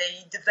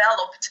 they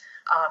developed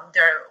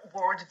their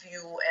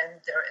worldview and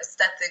their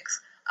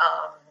aesthetics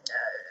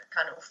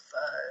kind of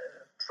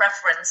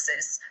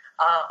preferences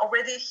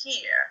already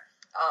here.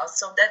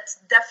 So that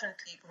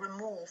definitely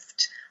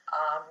removed,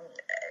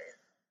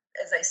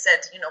 as I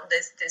said,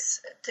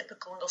 this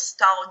typical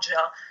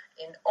nostalgia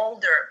in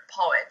older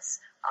poets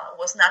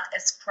was not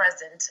as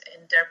present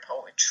in their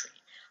poetry.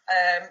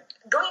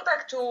 Going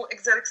back to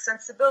exilic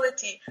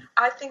sensibility,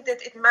 I think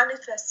that it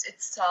manifests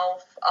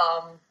itself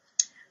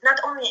not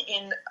only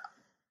in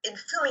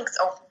feelings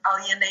of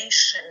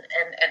alienation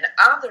and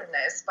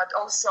otherness, but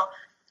also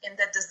in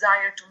the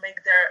desire to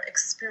make their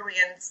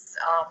experience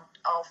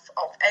of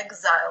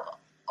exile,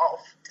 of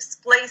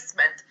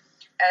displacement,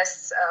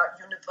 as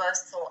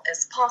universal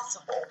as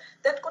possible.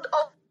 That could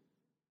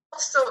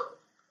also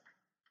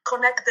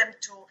connect them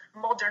to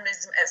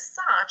modernism as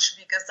such,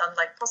 because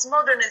unlike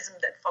postmodernism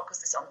that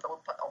focuses on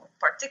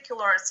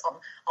particulars,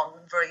 on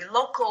very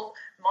local,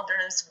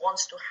 modernism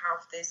wants to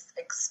have this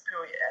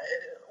experience,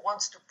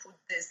 wants to put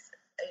this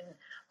in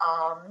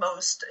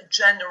most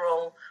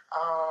general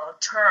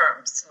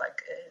terms,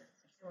 like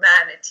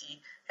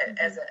humanity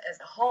as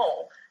a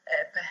whole,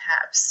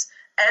 perhaps.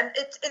 And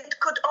it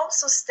could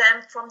also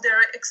stem from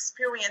their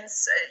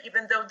experience,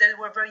 even though they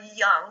were very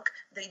young,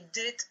 they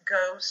did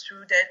go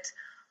through that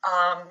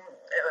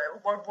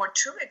World War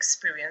II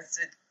experience,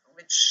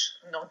 which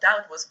no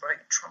doubt was very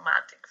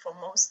traumatic for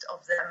most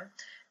of them.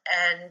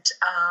 And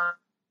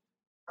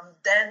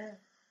then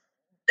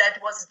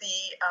that was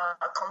the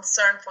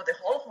concern for the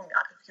whole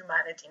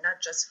humanity, not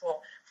just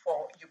for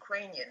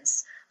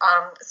Ukrainians.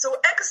 So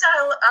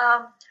exile,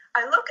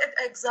 I look at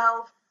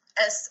exile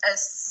as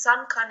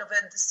some kind of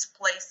a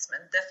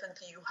displacement.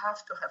 Definitely you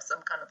have to have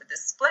some kind of a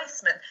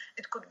displacement.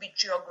 It could be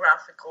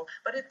geographical,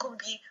 but it could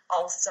be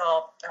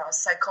also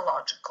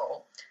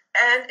psychological.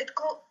 And it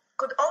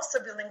could also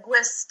be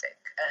linguistic.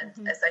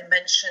 And as I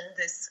mentioned,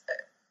 this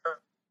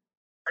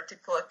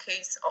particular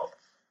case of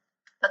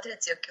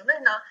Patricia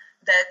Kylina,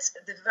 that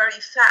the very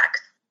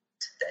fact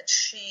that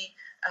she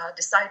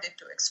decided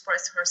to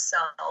express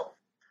herself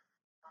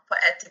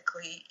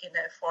poetically in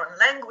a foreign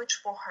language,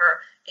 for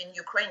her in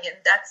Ukrainian,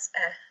 that's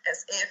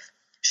as if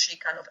she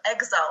kind of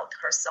exiled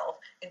herself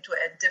into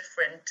a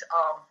different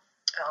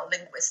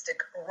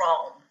linguistic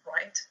realm,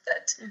 right?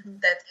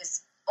 That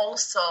is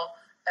also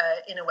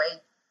in a way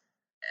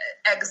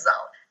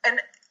exile. And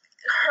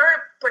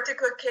her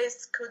particular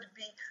case could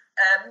be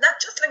not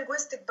just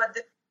linguistic, but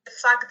the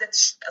fact that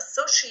she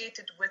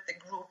associated with the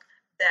group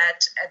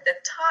that at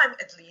that time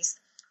at least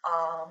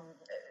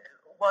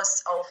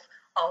was of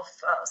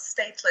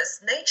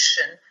stateless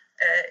nation.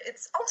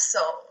 It's also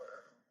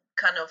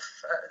kind of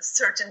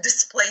certain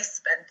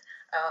displacement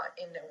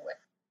in a way.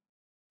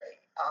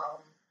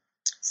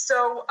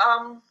 So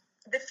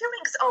the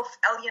feelings of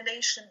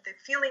alienation, the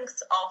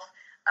feelings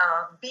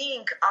of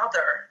being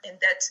other in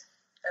that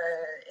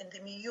in the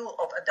milieu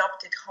of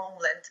adopted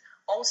homeland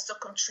also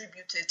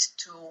contributed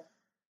to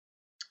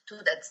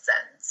that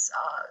sense.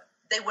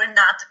 They were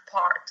not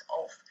part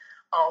of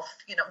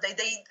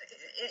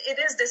it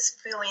is this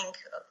feeling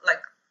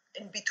like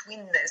in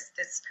betweenness,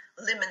 this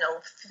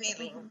liminal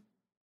feeling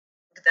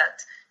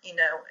that, and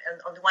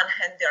on the one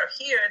hand they're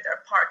here,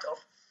 they're part of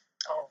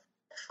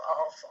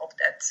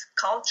that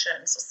culture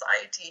and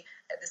society.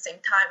 At the same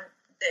time,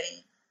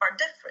 they are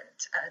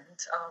different, and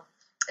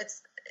it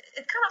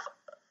kind of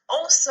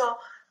also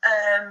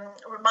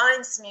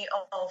reminds me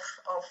of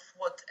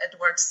what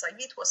Edward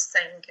Said was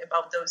saying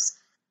about those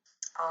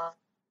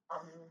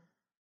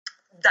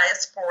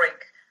diasporic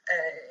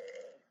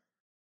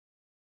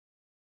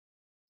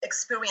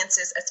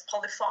experiences as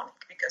polyphonic,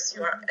 because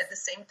you are at the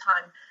same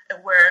time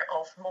aware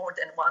of more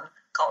than one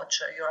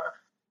culture. You are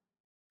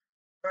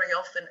very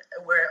often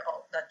aware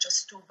of not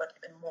just two, but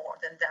even more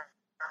than that,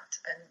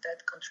 and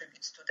that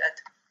contributes to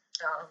that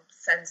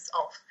sense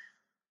of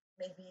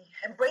maybe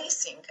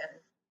embracing and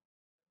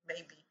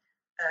maybe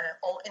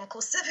all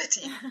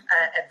inclusivity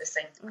at the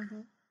same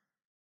time.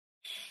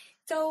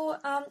 So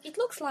it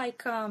looks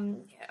like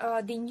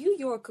the New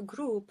York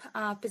group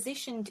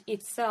positioned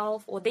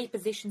itself, or they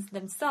positioned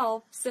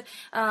themselves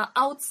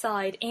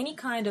outside any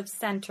kind of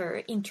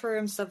center in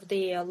terms of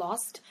their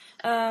lost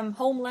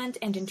homeland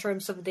and in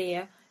terms of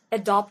their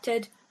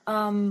adopted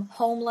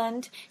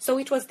homeland. So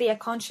it was their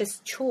conscious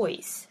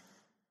choice.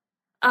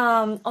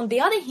 On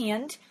the other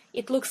hand,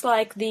 it looks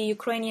like the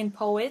Ukrainian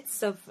poets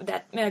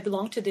that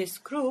belong to this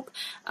group,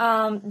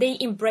 they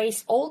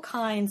embrace all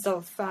kinds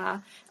of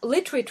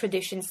literary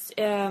traditions,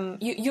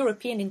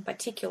 European in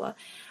particular.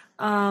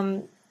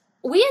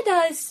 Where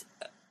does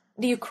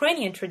the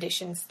Ukrainian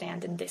tradition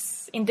stand in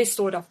this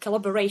sort of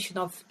collaboration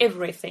of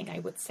everything, I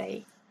would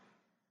say?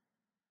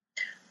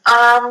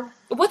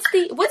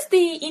 What's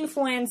the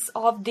influence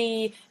of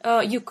the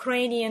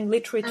Ukrainian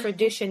literary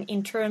tradition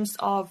in terms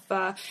of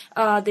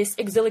this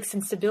exilic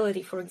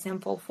sensibility, for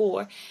example,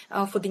 for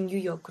the New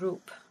York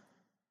group?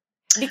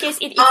 Because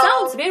it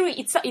sounds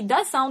it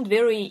does sound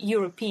very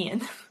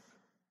European.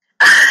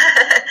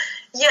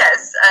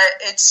 Yes,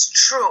 it's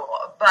true.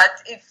 But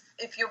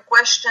if your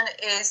question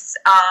is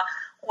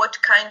what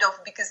kind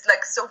of, because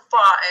like so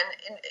far,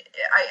 and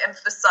I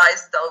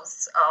emphasize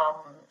those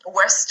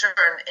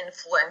Western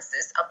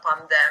influences upon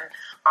them,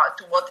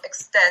 to what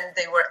extent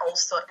they were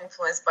also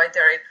influenced by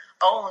their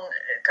own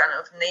kind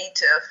of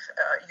native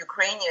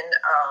Ukrainian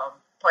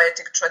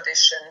poetic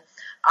tradition.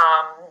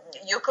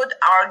 You could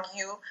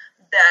argue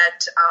that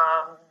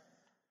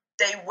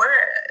they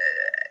were,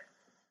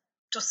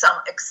 to some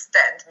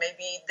extent,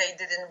 maybe they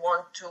didn't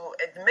want to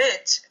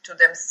admit to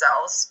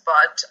themselves,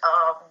 but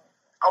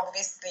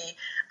obviously,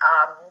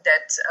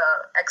 that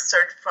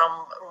excerpt from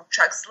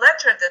Rubčak's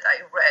letter that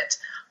I read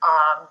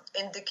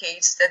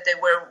indicates that they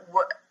were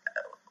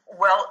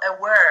well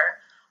aware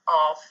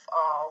of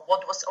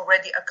what was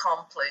already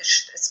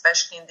accomplished,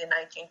 especially in the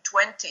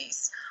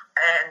 1920s.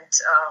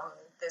 And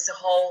there's a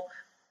whole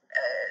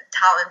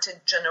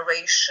talented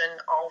generation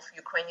of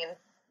Ukrainian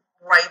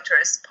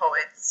writers,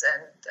 poets,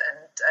 and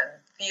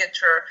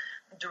theater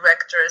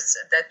directors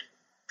that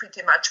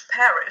pretty much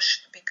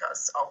perished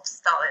because of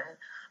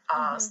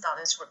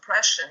Stalin's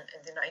repression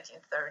in the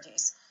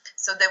 1930s.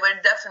 So they were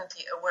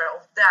definitely aware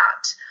of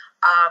that.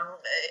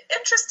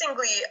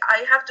 Interestingly,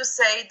 I have to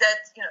say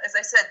that, as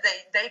I said,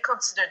 they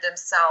consider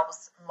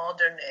themselves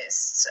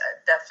modernists,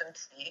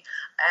 definitely.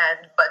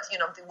 But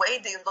the way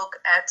they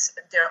look at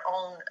their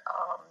own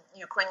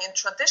Ukrainian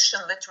tradition,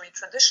 literary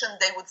tradition,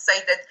 they would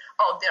say that,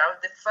 they are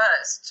the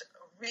first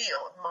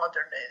real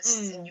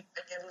modernists in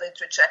Ukrainian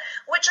literature,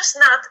 which is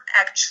not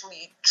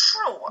actually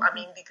true. I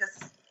mean, because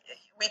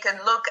we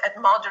can look at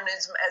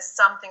modernism as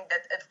something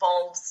that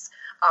evolves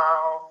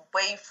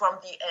way from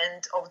the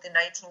end of the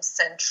 19th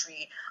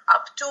century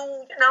up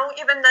to,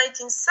 even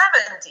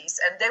 1970s.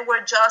 And they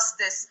were just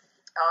this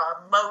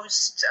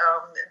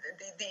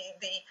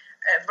the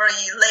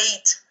very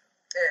late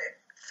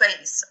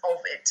phase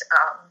of it,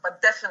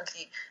 but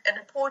definitely an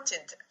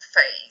important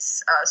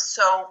phase.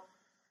 So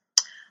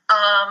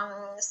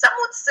some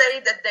would say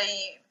that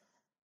they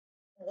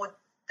were,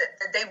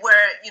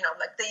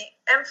 they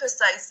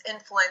emphasize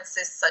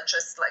influences such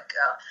as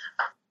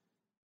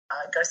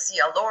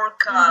Garcia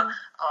Lorca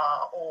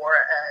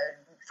or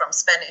from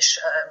Spanish,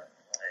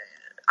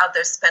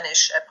 other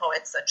Spanish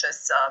poets such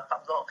as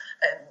Pablo,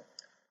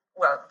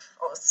 or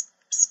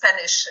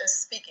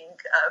Spanish-speaking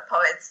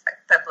poets like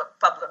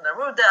Pablo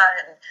Neruda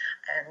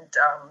and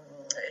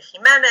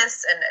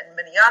Jimenez and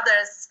many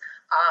others.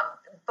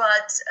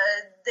 But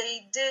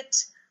they did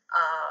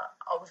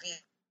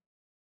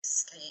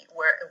obviously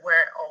were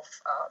aware of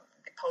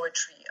the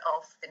poetry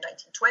of the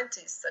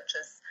 1920s, such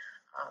as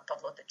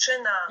Pablo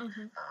Decena,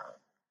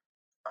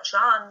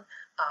 Bajan,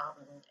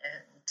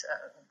 and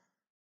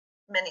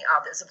many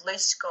others,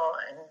 Blizko,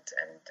 and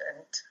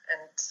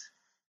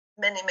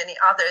many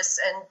others.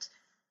 And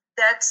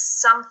that's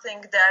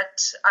something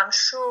that I'm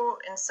sure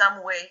in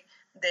some way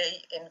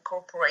they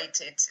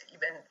incorporated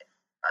even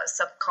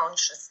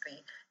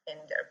subconsciously in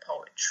their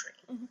poetry.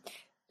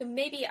 So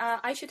maybe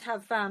I should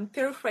have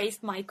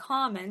paraphrased my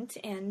comment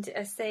and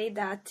say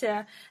that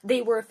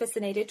they were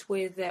fascinated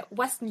with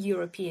Western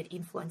European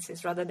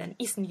influences rather than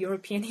Eastern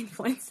European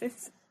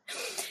influences.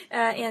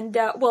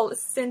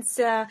 Since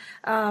we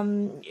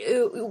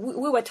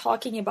were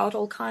talking about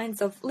all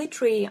kinds of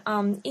literary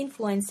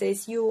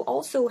influences, you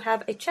also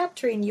have a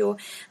chapter in your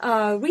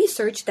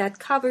research that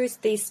covers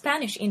the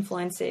Spanish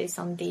influences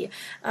on the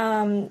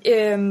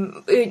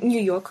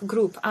New York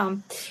group.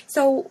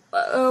 So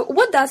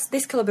what does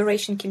this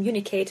collaboration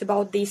communicate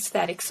about the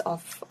aesthetics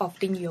of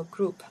the New York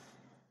group?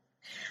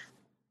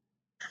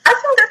 I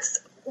think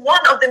that's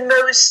one of the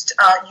most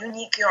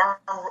unique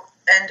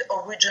and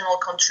original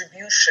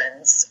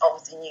contributions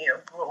of the New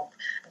York group,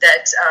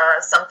 that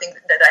something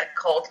that I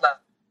called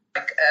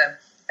like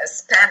a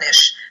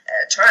Spanish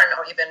turn,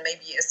 or even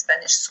maybe a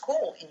Spanish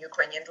school in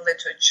Ukrainian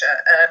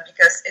literature,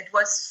 because it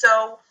was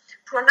so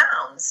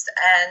pronounced,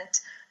 and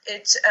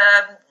it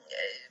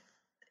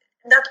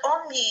not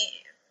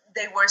only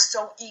they were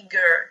so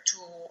eager to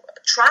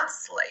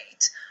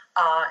translate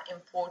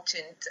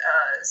important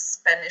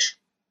Spanish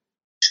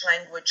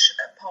language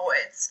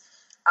poets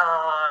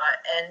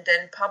and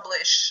then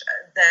publish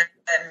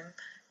them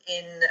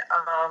in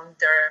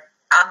their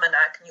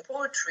almanac, New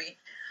Poetry,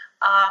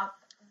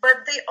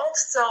 but they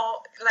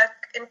also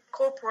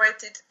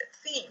incorporated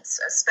themes,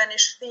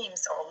 Spanish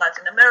themes or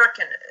Latin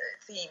American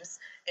themes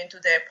into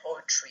their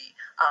poetry.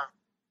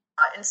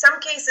 In some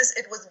cases,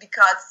 it was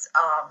because,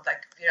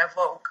 Vera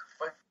Vogue,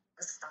 for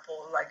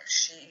example,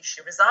 she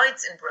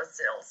resides in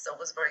Brazil, so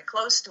was very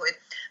close to it.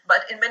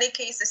 But in many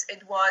cases,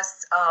 it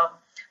was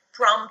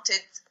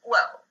prompted,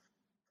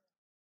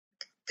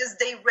 because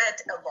they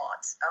read a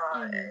lot,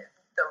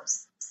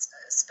 those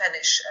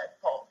Spanish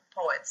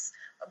poets,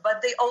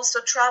 but they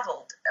also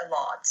traveled a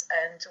lot.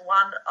 And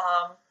one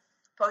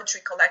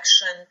poetry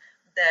collection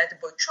that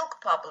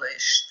Boychuk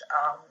published,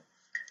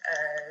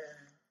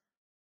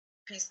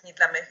 Pisni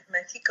dla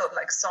Mexico,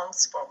 like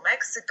Songs for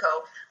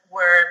Mexico,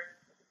 were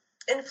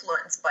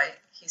influenced by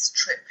his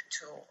trip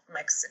to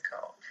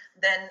Mexico.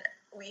 Then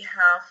we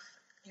have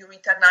Yuri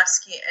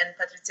Tarnavsky and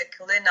Patricia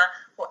Kilina,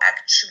 who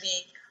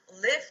actually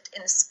lived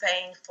in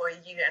Spain for a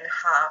year and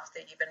a half.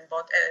 They even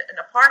bought an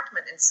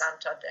apartment in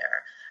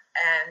Santander,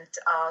 and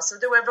so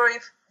they were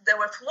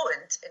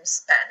fluent in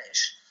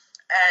Spanish,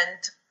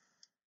 and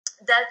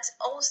that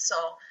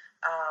also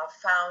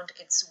found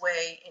its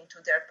way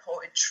into their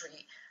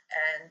poetry.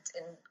 And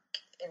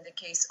in the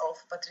case of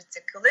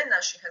Patricia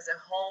Kilina, she has a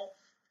whole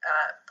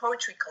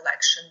poetry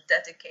collection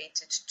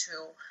dedicated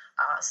to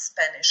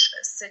Spanish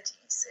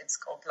cities. It's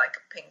called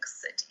Pink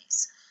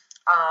Cities.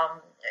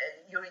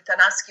 Yuri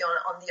Tarnavsky,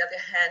 on the other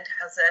hand,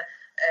 has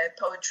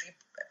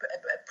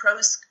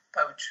prose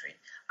poetry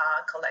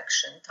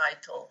collection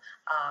titled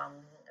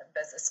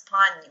Bez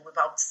España,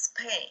 Without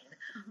Spain,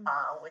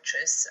 which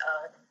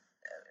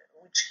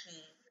he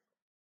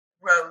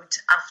wrote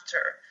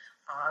after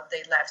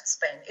they left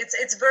Spain.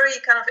 It's very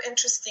kind of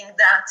interesting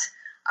that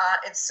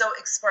it's so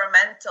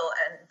experimental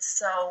and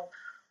so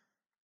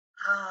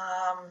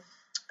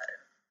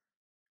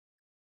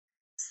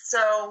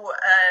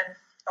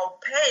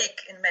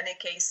opaque in many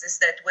cases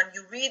that when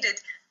you read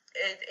it,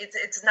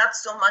 it's not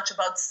so much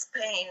about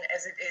Spain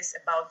as it is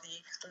about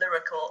the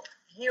lyrical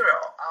hero,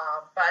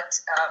 but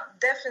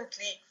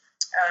definitely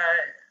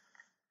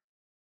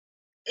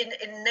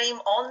in name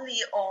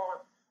only,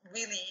 or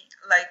really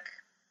like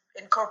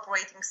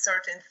incorporating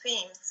certain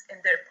themes in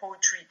their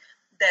poetry,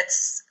 that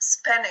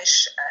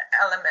Spanish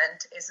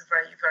element is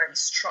very, very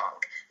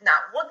strong. Now,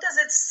 what does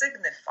it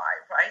signify,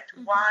 right?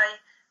 Mm-hmm. Why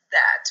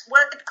that?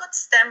 Well, it could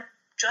stem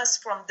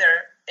just from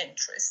their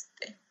interest.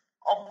 They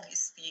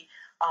obviously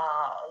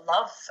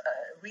love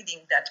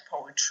reading that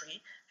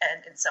poetry,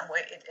 and in some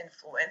way it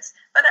influenced.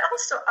 But I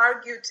also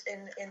argued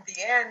in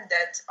the end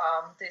that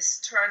this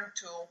turn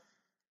to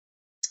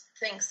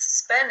things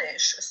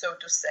Spanish, so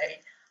to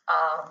say,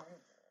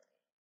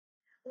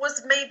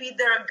 was maybe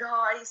their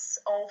guise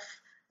of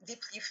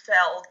deeply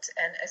felt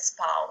and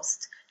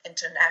espoused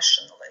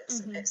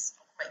internationalism,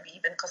 maybe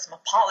even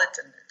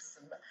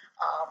cosmopolitanism.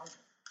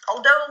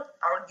 Although,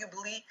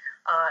 arguably,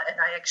 and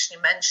I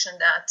actually mentioned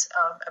that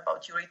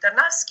about Yuri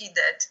Tarnavsky,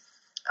 that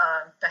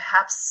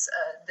perhaps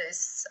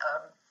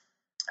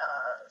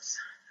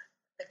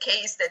the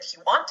case that he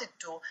wanted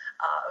to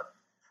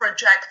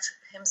project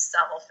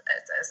himself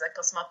as a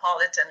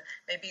cosmopolitan,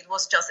 maybe it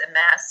was just a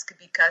mask,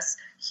 because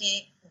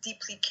he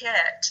deeply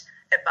cared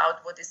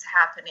about what is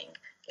happening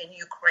in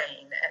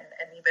Ukraine,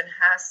 and even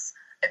has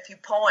a few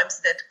poems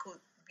that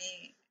could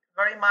be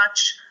very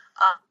much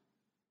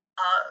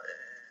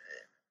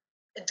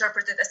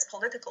interpreted as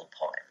political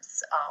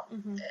poems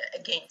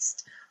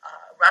against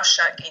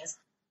Russia, against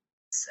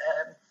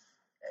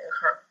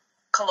her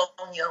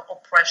colonial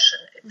oppression,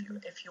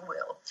 if you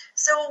will.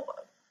 So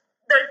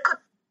there could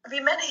be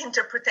many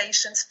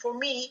interpretations. For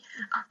me,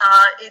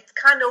 it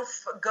kind of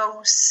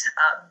goes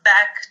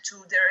back to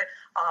their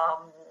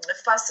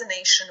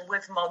fascination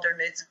with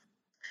modernism,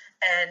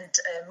 and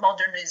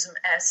modernism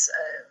as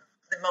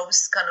the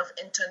most kind of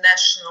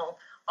international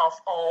of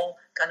all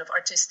kind of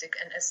artistic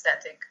and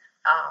aesthetic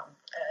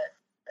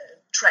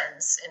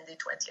trends in the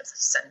 20th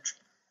century.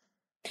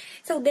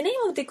 So the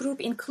name of the group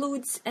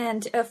includes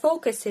and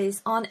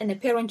focuses on an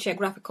apparent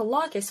geographical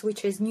locus,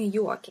 which is New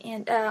York.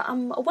 And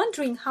I'm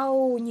wondering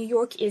how New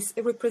York is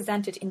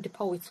represented in the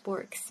poet's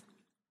works.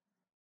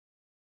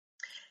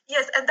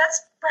 Yes, and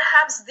that's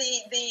perhaps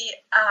the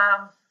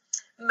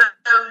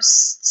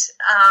most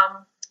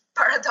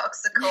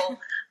paradoxical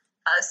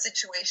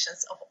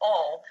situations of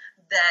all,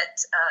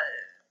 that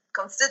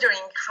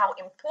considering how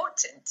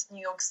important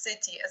New York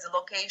City as a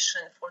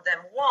location for them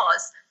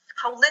was,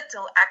 how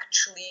little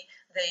actually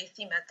they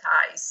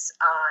thematize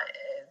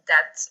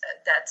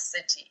that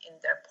city in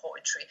their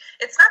poetry.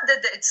 It's not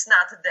that it's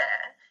not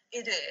there,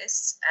 it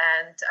is,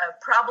 and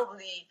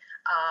probably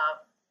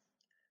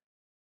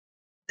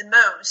the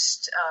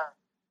most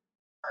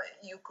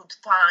you could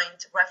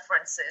find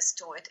references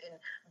to it in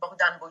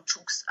Bogdan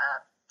Boychuk's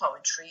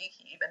poetry.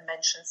 He even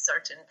mentions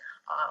certain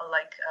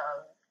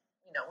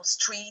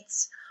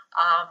streets,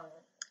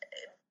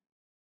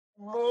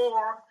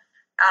 more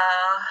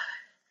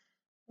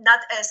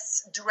not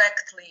as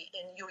directly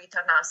in Yuri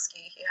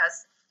Tarnavsky. He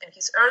has in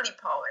his early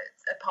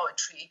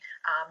poetry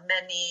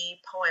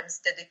many poems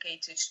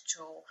dedicated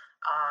to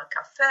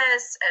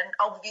cafes, and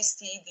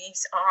obviously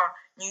these are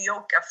New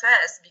York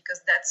cafes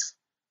because that's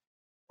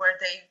where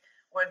they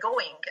were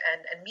going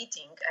and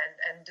meeting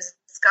and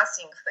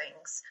discussing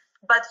things.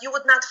 But you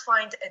would not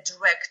find a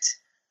direct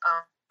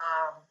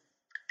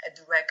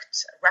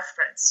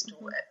reference to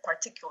a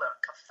particular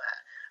cafe.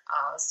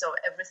 So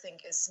everything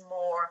is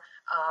more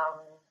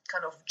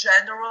kind of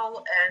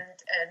general,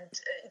 and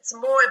it's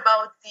more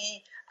about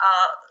the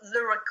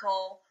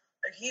lyrical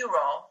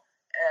hero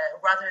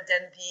rather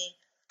than the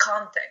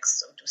context,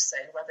 so to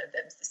say, rather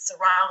than the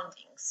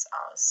surroundings.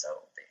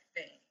 So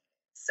the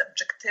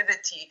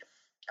subjectivity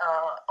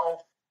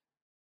of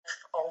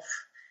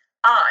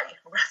I,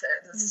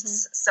 rather the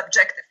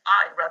subjective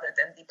I, rather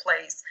than the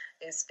place,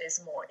 is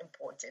more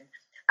important.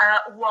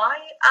 Why?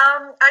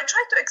 I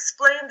try to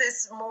explain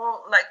this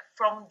more like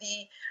from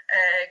the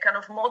kind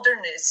of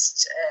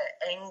modernist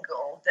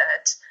angle,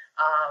 that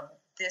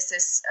this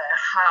is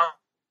how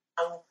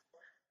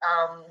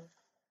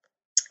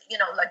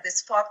like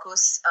this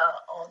focus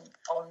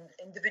on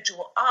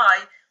individual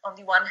I on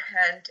the one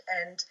hand,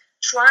 and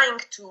trying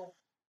to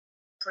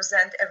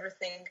present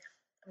everything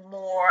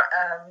more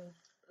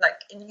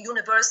like in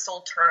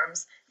universal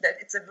terms, that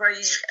it's a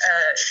very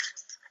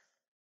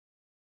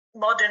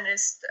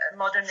modernist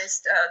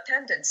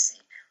tendency.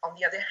 On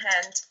the other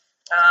hand,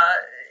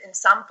 in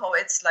some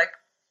poets like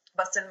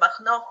Bassel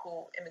Mahnoud,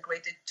 who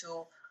immigrated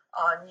to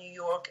New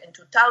York in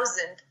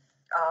 2000,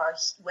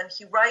 when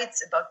he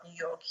writes about New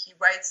York, he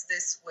writes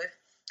this with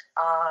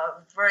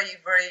very,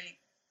 very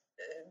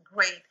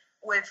great,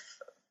 with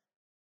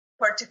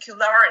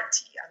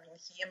particularity. I mean,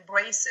 he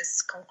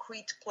embraces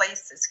concrete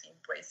places, he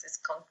embraces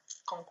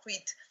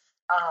concrete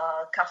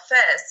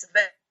cafes,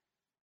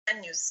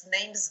 venues,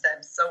 names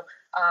them. So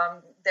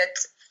that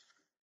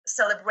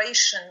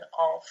celebration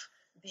of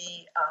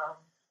the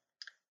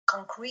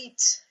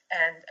concrete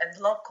and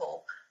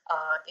local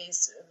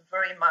is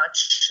very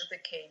much the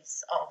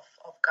case of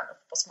kind of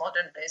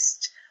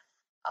postmodernist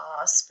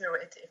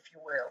spirit, if you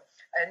will.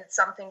 And it's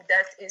something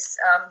that is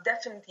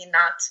definitely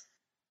not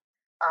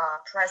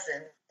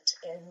present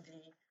in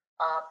the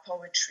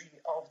poetry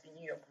of the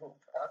New York group.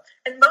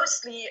 And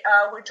mostly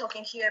we're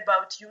talking here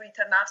about Yuri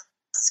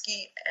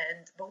Tarnavsky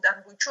and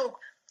Bogdan Boychuk,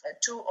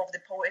 two of the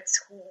poets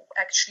who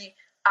actually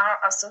are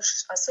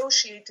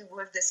associated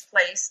with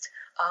Displaced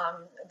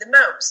the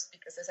most,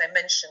 because as I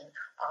mentioned,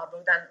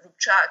 Bogdan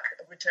Rubchak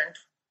returned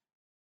to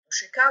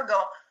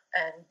Chicago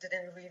and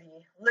didn't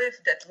really live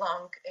that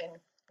long in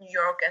New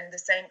York, and the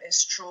same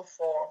is true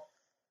for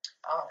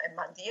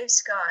Emma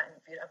Dievska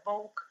and Vera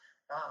Vovk,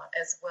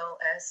 as well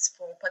as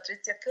for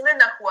Patricia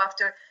Kilina, who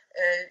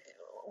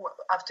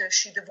after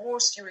she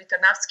divorced Yuri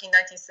Tarnavsky in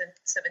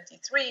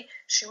 1973,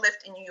 she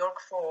lived in New York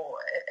for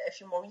a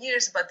few more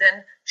years, but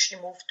then she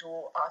moved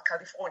to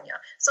California.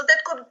 So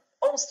that could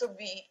also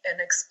be an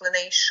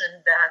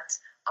explanation that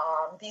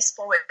these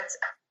poets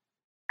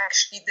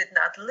actually did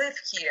not live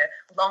here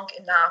long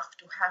enough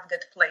to have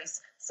that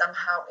place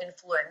somehow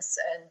influence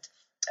and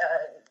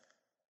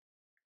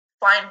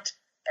find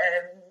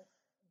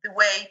the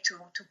way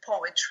to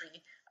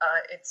poetry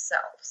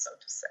itself, so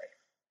to say.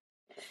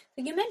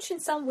 You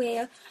mentioned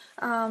somewhere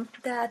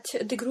that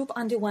the group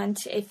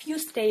underwent a few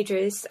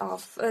stages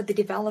of the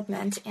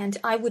development, and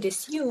I would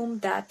assume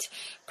that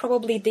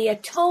probably their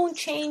tone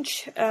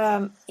changed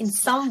in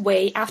some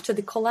way after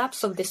the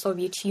collapse of the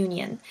Soviet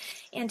Union.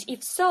 And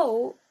if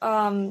so,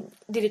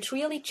 did it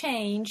really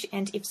change?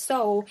 And if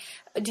so,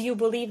 do you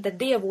believe that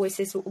their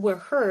voices were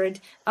heard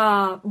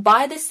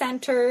by the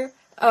center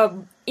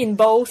in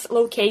both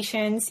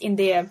locations, in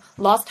their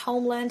lost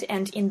homeland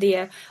and in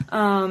their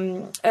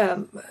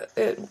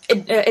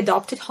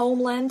adopted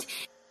homeland?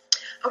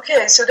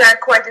 Okay, so there are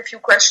quite a few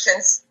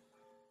questions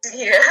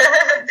here.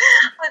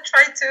 I'll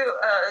try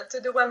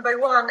to do one by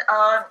one.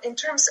 In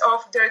terms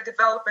of their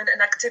development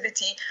and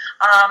activity,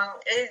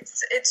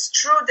 it's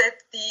true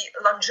that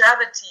the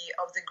longevity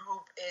of the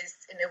group is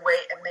in a way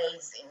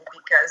amazing,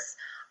 because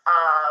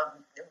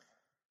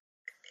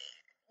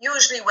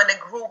usually when a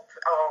group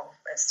or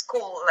a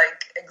school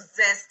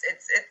exists, it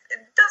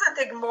doesn't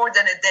take more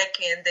than a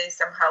decade and they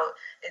somehow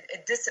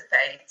it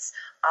dissipates.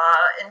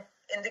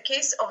 In the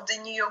case of the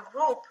New York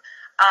group,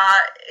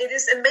 it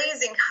is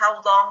amazing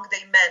how long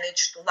they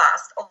managed to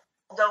last,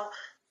 although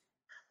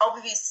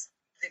obviously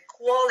the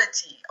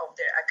quality of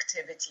their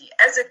activity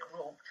as a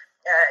group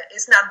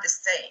is not the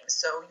same.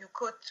 So you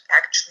could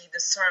actually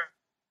discern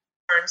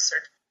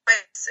certain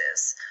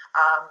phases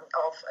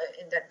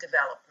in that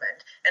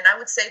development. And I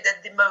would say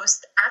that the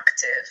most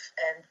active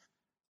and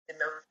the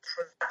most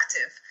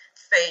productive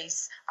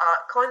phase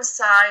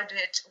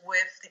coincided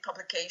with the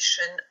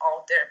publication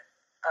of their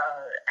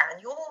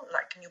annual,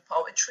 New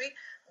Poetry,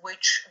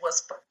 which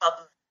was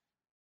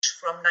published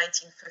from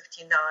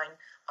 1959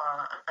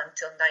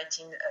 until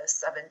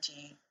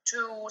 1972,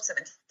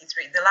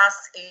 73. The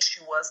last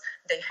issue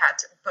they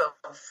had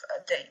both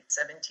dates,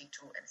 72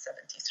 and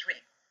 73.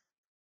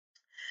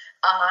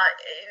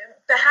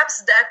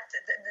 Perhaps that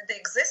the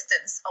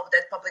existence of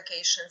that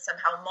publication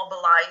somehow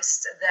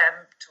mobilized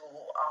them to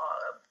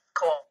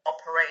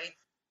cooperate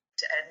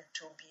and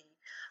to be,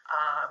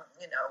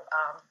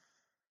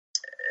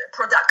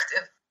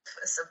 productive,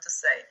 so to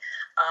say.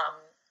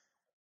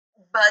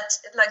 But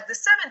the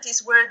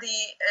 70s were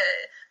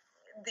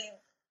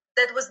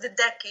that was the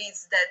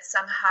decades that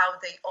somehow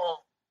they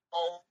all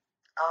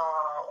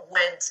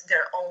went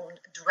their own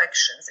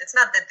directions. It's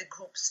not that the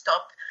group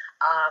stopped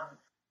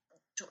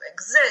to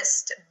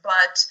exist,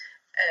 but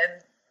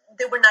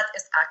they were not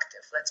as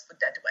active, let's put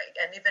that way.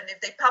 And even if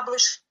they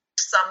published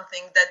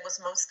something, that was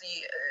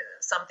mostly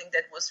something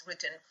that was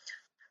written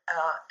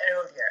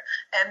earlier.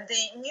 And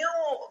the new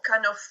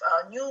kind of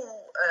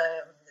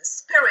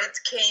spirit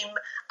came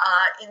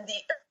in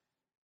the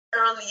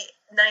early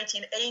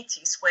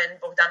 1980s when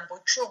Bogdan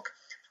Boychuk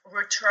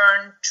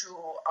returned to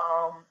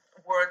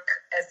work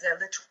as a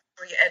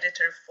literary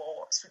editor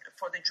for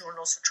the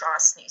journal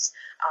Sutrasny's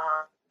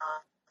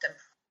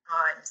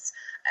Times.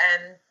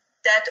 And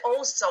that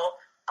also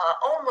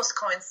almost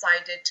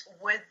coincided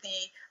with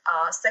the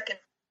second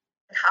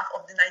half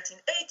of the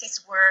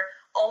 1980s, where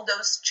all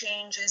those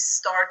changes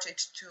started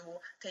to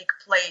take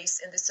place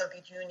in the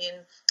Soviet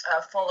Union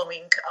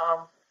following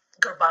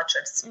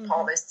Gorbachev's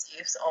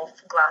policies of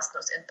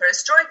glasnost and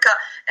perestroika,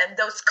 and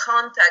those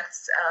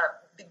contacts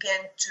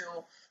began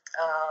to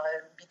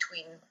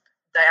between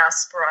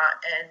diaspora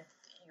and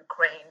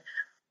Ukraine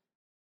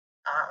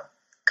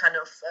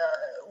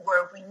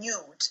were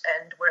renewed,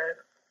 and were,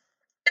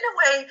 in a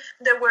way,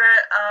 there were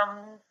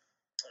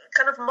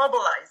kind of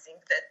mobilizing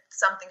that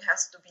something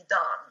has to be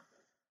done.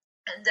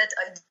 And that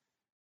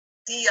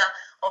idea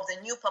of the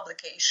new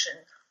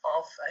publication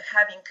of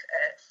having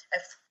a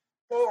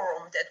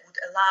forum that would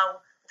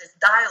allow this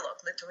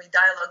dialogue, literary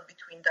dialogue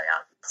between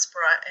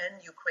diaspora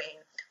and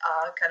Ukraine,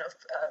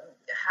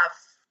 have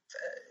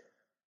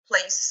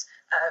place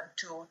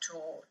to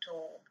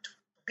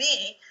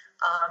be.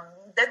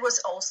 That was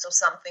also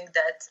something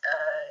that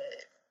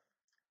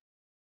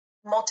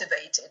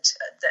motivated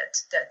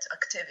that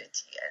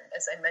activity. And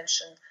as I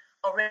mentioned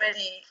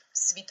already,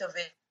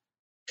 Svitovit,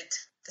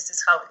 this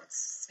is how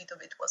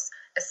Svitovit was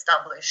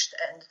established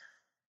and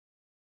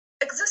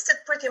existed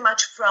pretty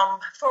much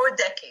for a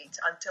decade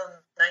until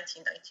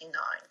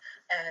 1999,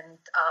 and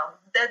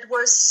that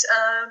was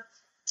a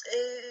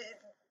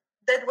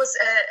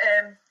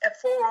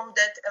forum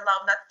that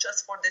allowed not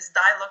just for this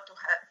dialogue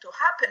to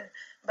happen,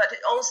 but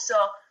it also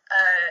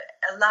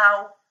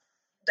allowed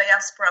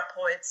diaspora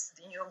poets,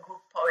 the new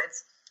group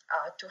poets,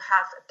 to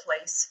have a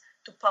place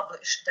to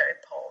publish their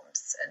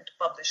poems and to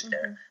publish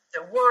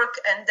their work,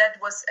 and that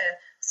was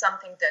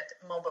something that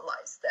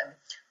mobilized them.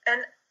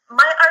 And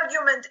my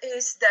argument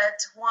is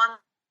that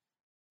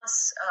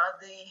once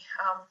the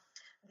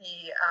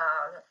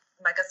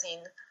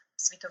magazine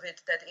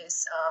Svitovit that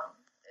is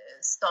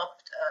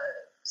stopped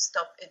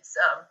its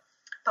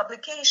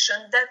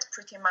publication, that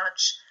pretty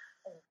much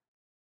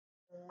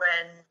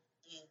when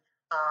the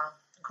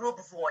group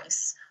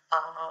voice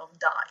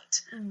died.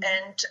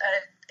 And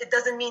it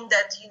doesn't mean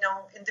that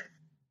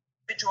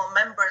individual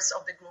members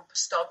of the group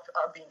stopped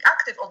being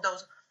active, although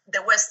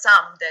there were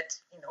some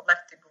that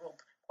left the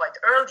group quite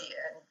early,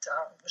 and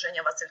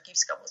Zhenya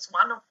Vasilkivska was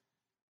one of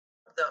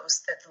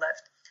those that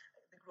left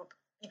the group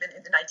even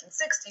in the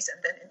 1960s,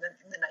 and then in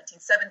the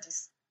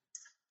 1970s,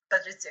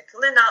 Patricia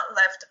Kilina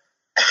left.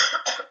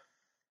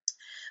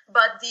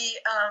 But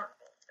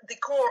the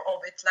core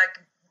of it, like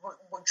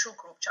Wojciech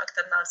Rubczak,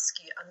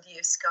 Tarnawski,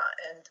 Andrzejewska,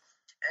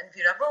 and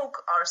Vera Vog,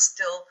 are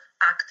still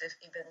active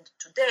even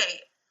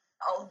today,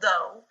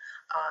 although,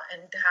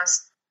 and it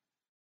has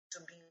to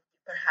be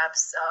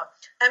perhaps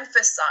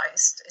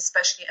emphasized,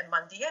 especially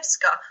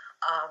Mandievska,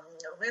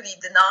 really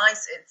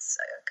denies its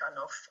kind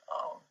of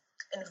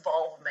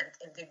involvement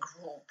in the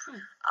group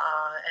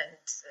and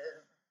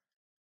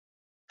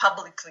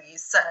publicly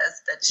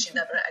says that she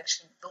never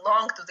actually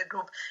belonged to the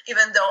group,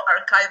 even though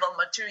archival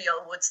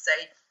material would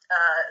say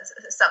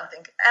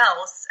something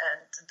else,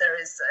 and there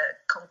is a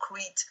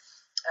concrete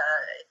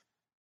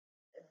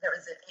there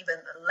is even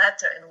a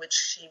letter in which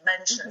she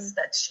mentions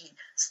that she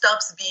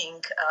stops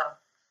being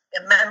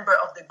a member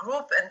of the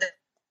group, and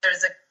there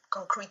is a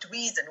concrete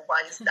reason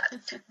why is that.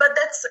 But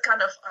that's a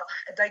kind of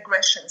a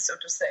digression, so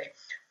to say.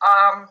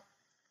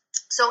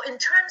 So in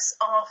terms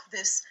of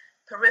this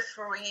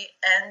periphery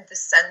and the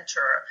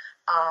center,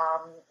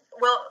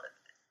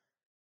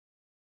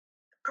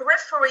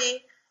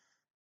 periphery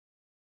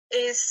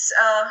is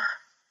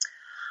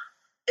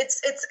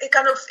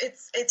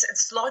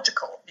it's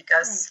logical,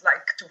 because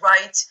like to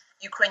write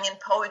Ukrainian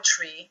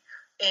poetry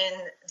in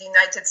the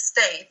United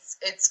States,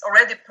 it's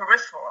already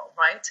peripheral,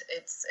 right?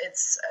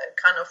 It's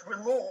kind of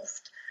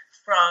removed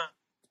from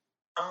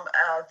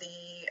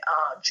the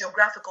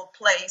geographical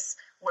place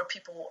where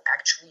people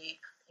actually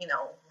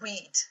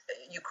read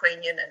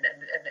Ukrainian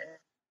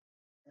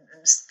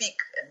and speak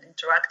and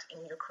interact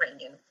in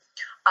Ukrainian.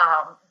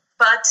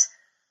 But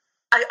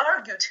I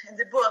argued in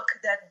the book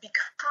that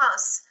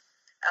because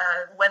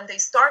when they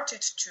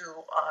started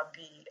to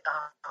be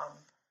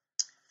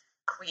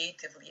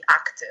creatively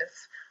active,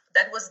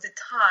 that was the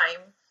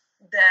time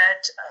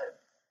that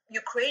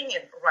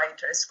Ukrainian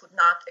writers could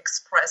not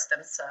express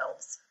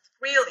themselves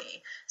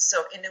freely.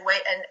 So in a way,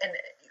 and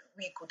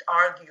we could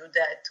argue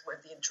that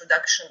with the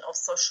introduction of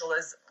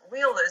socialism,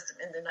 realism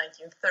in the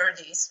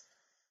 1930s,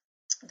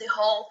 the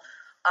whole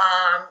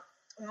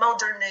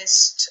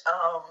modernist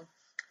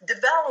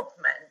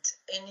development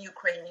in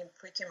Ukraine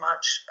pretty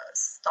much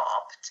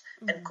stopped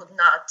and could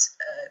not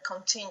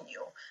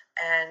continue.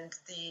 And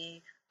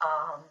the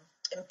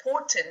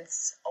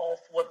importance of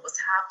what was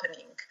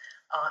happening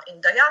in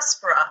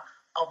diaspora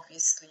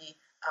obviously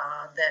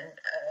then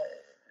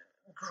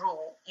grew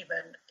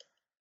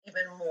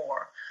even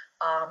more.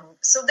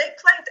 So they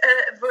played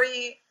a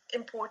very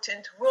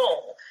important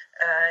role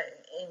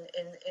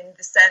in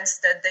the sense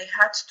that they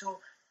had to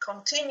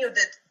continue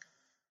the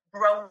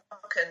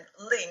broken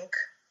link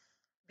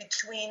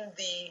between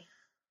the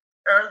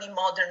early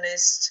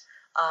modernist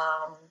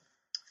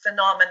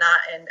phenomena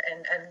and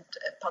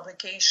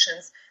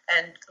publications,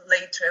 and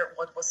later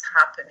what was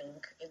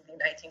happening in the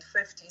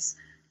 1950s,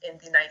 in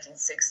the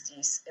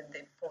 1960s, in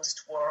the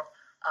post-war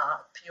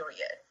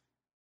period.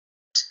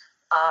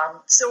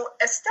 So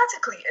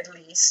aesthetically, at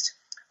least,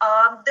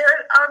 they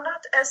are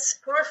not as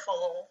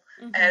peripheral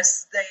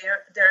as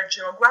their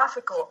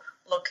geographical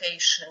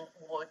location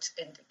would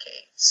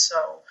indicate.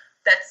 So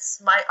that's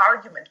my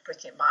argument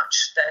pretty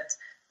much, that,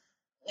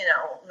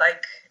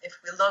 like if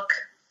we look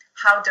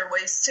how they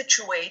were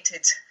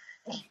situated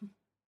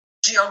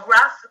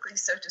geographically,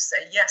 so to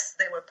say, yes,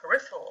 they were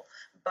peripheral,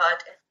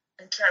 but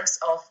in terms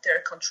of their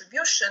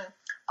contribution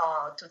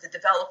to the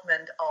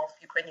development of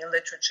Ukrainian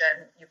literature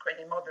and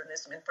Ukrainian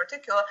modernism in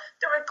particular,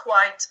 they were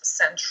quite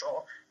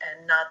central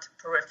and not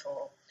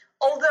peripheral.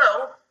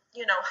 Although,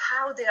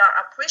 how they are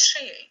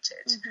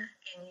appreciated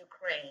in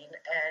Ukraine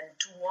and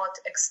to what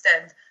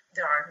extent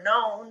they are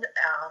known,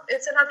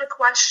 it's another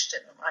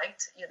question,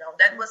 right?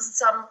 That was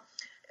some,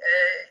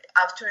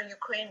 after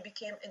Ukraine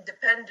became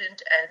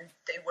independent and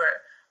they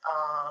were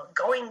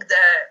going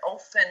there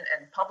often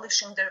and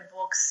publishing their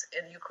books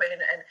in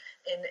Ukraine. And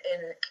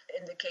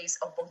in the case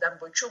of Bogdan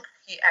Boychuk,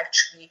 he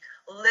actually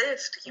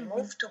lived, he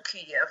moved to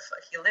Kiev,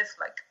 he lived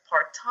like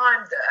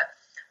part-time there.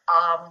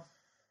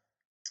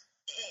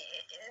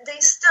 They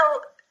still,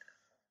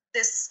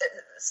 this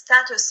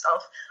status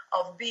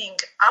of being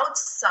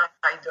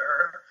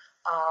outsider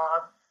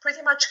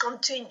pretty much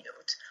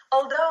continued.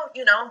 Although,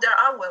 there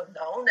are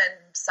well-known and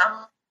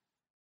some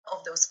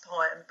of those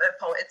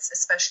poets,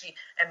 especially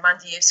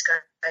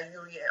Mandievska,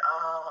 Yuri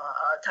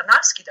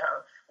Tarnavsky, that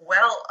are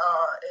well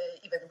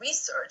even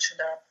researched.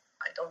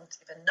 I don't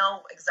even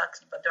know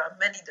exactly, but there are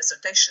many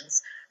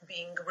dissertations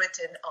being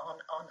written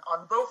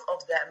on both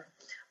of them.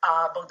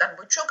 Bogdan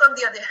Boychuk, on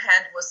the other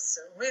hand, was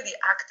really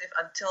active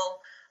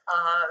until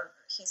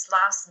his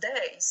last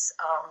days,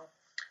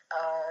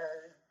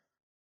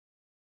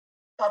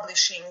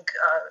 publishing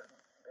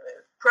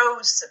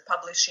prose,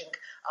 publishing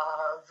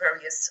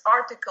various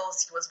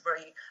articles. He was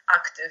very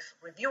active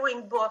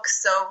reviewing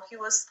books, so he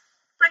was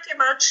pretty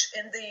much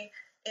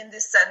in the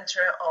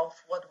center of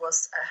what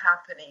was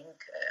happening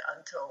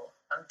until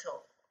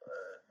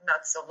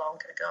not so long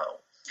ago.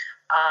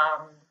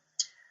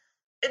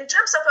 In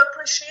terms of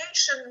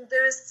appreciation,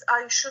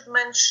 I should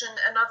mention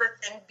another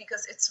thing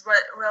because it's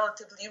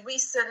relatively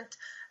recent.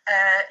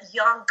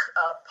 Young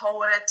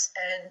poet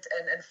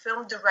and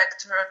film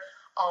director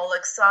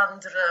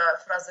Alexandr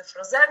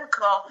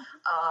Fraze-Frozenko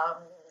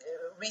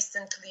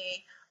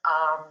recently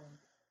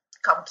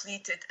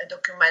completed a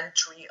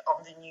documentary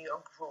on the New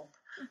York group,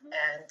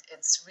 and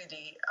it's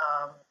really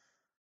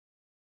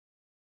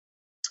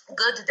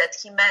good that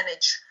he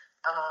managed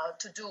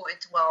to do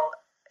it while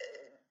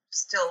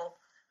still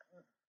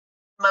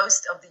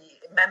most of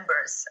the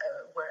members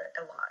were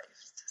alive.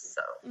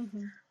 So.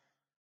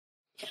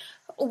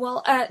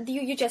 Well,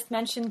 you just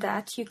mentioned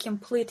that you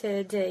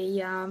completed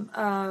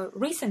a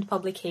recent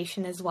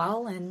publication as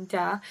well, and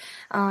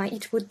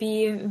it would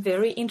be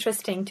very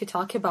interesting to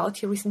talk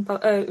about your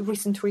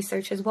recent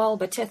research as well.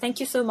 But thank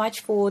you so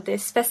much for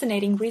this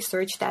fascinating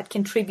research that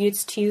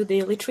contributes to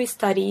the literary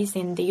studies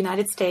in the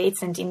United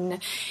States and in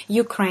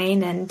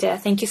Ukraine. And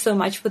thank you so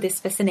much for this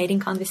fascinating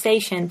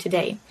conversation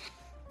today.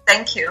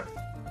 Thank you.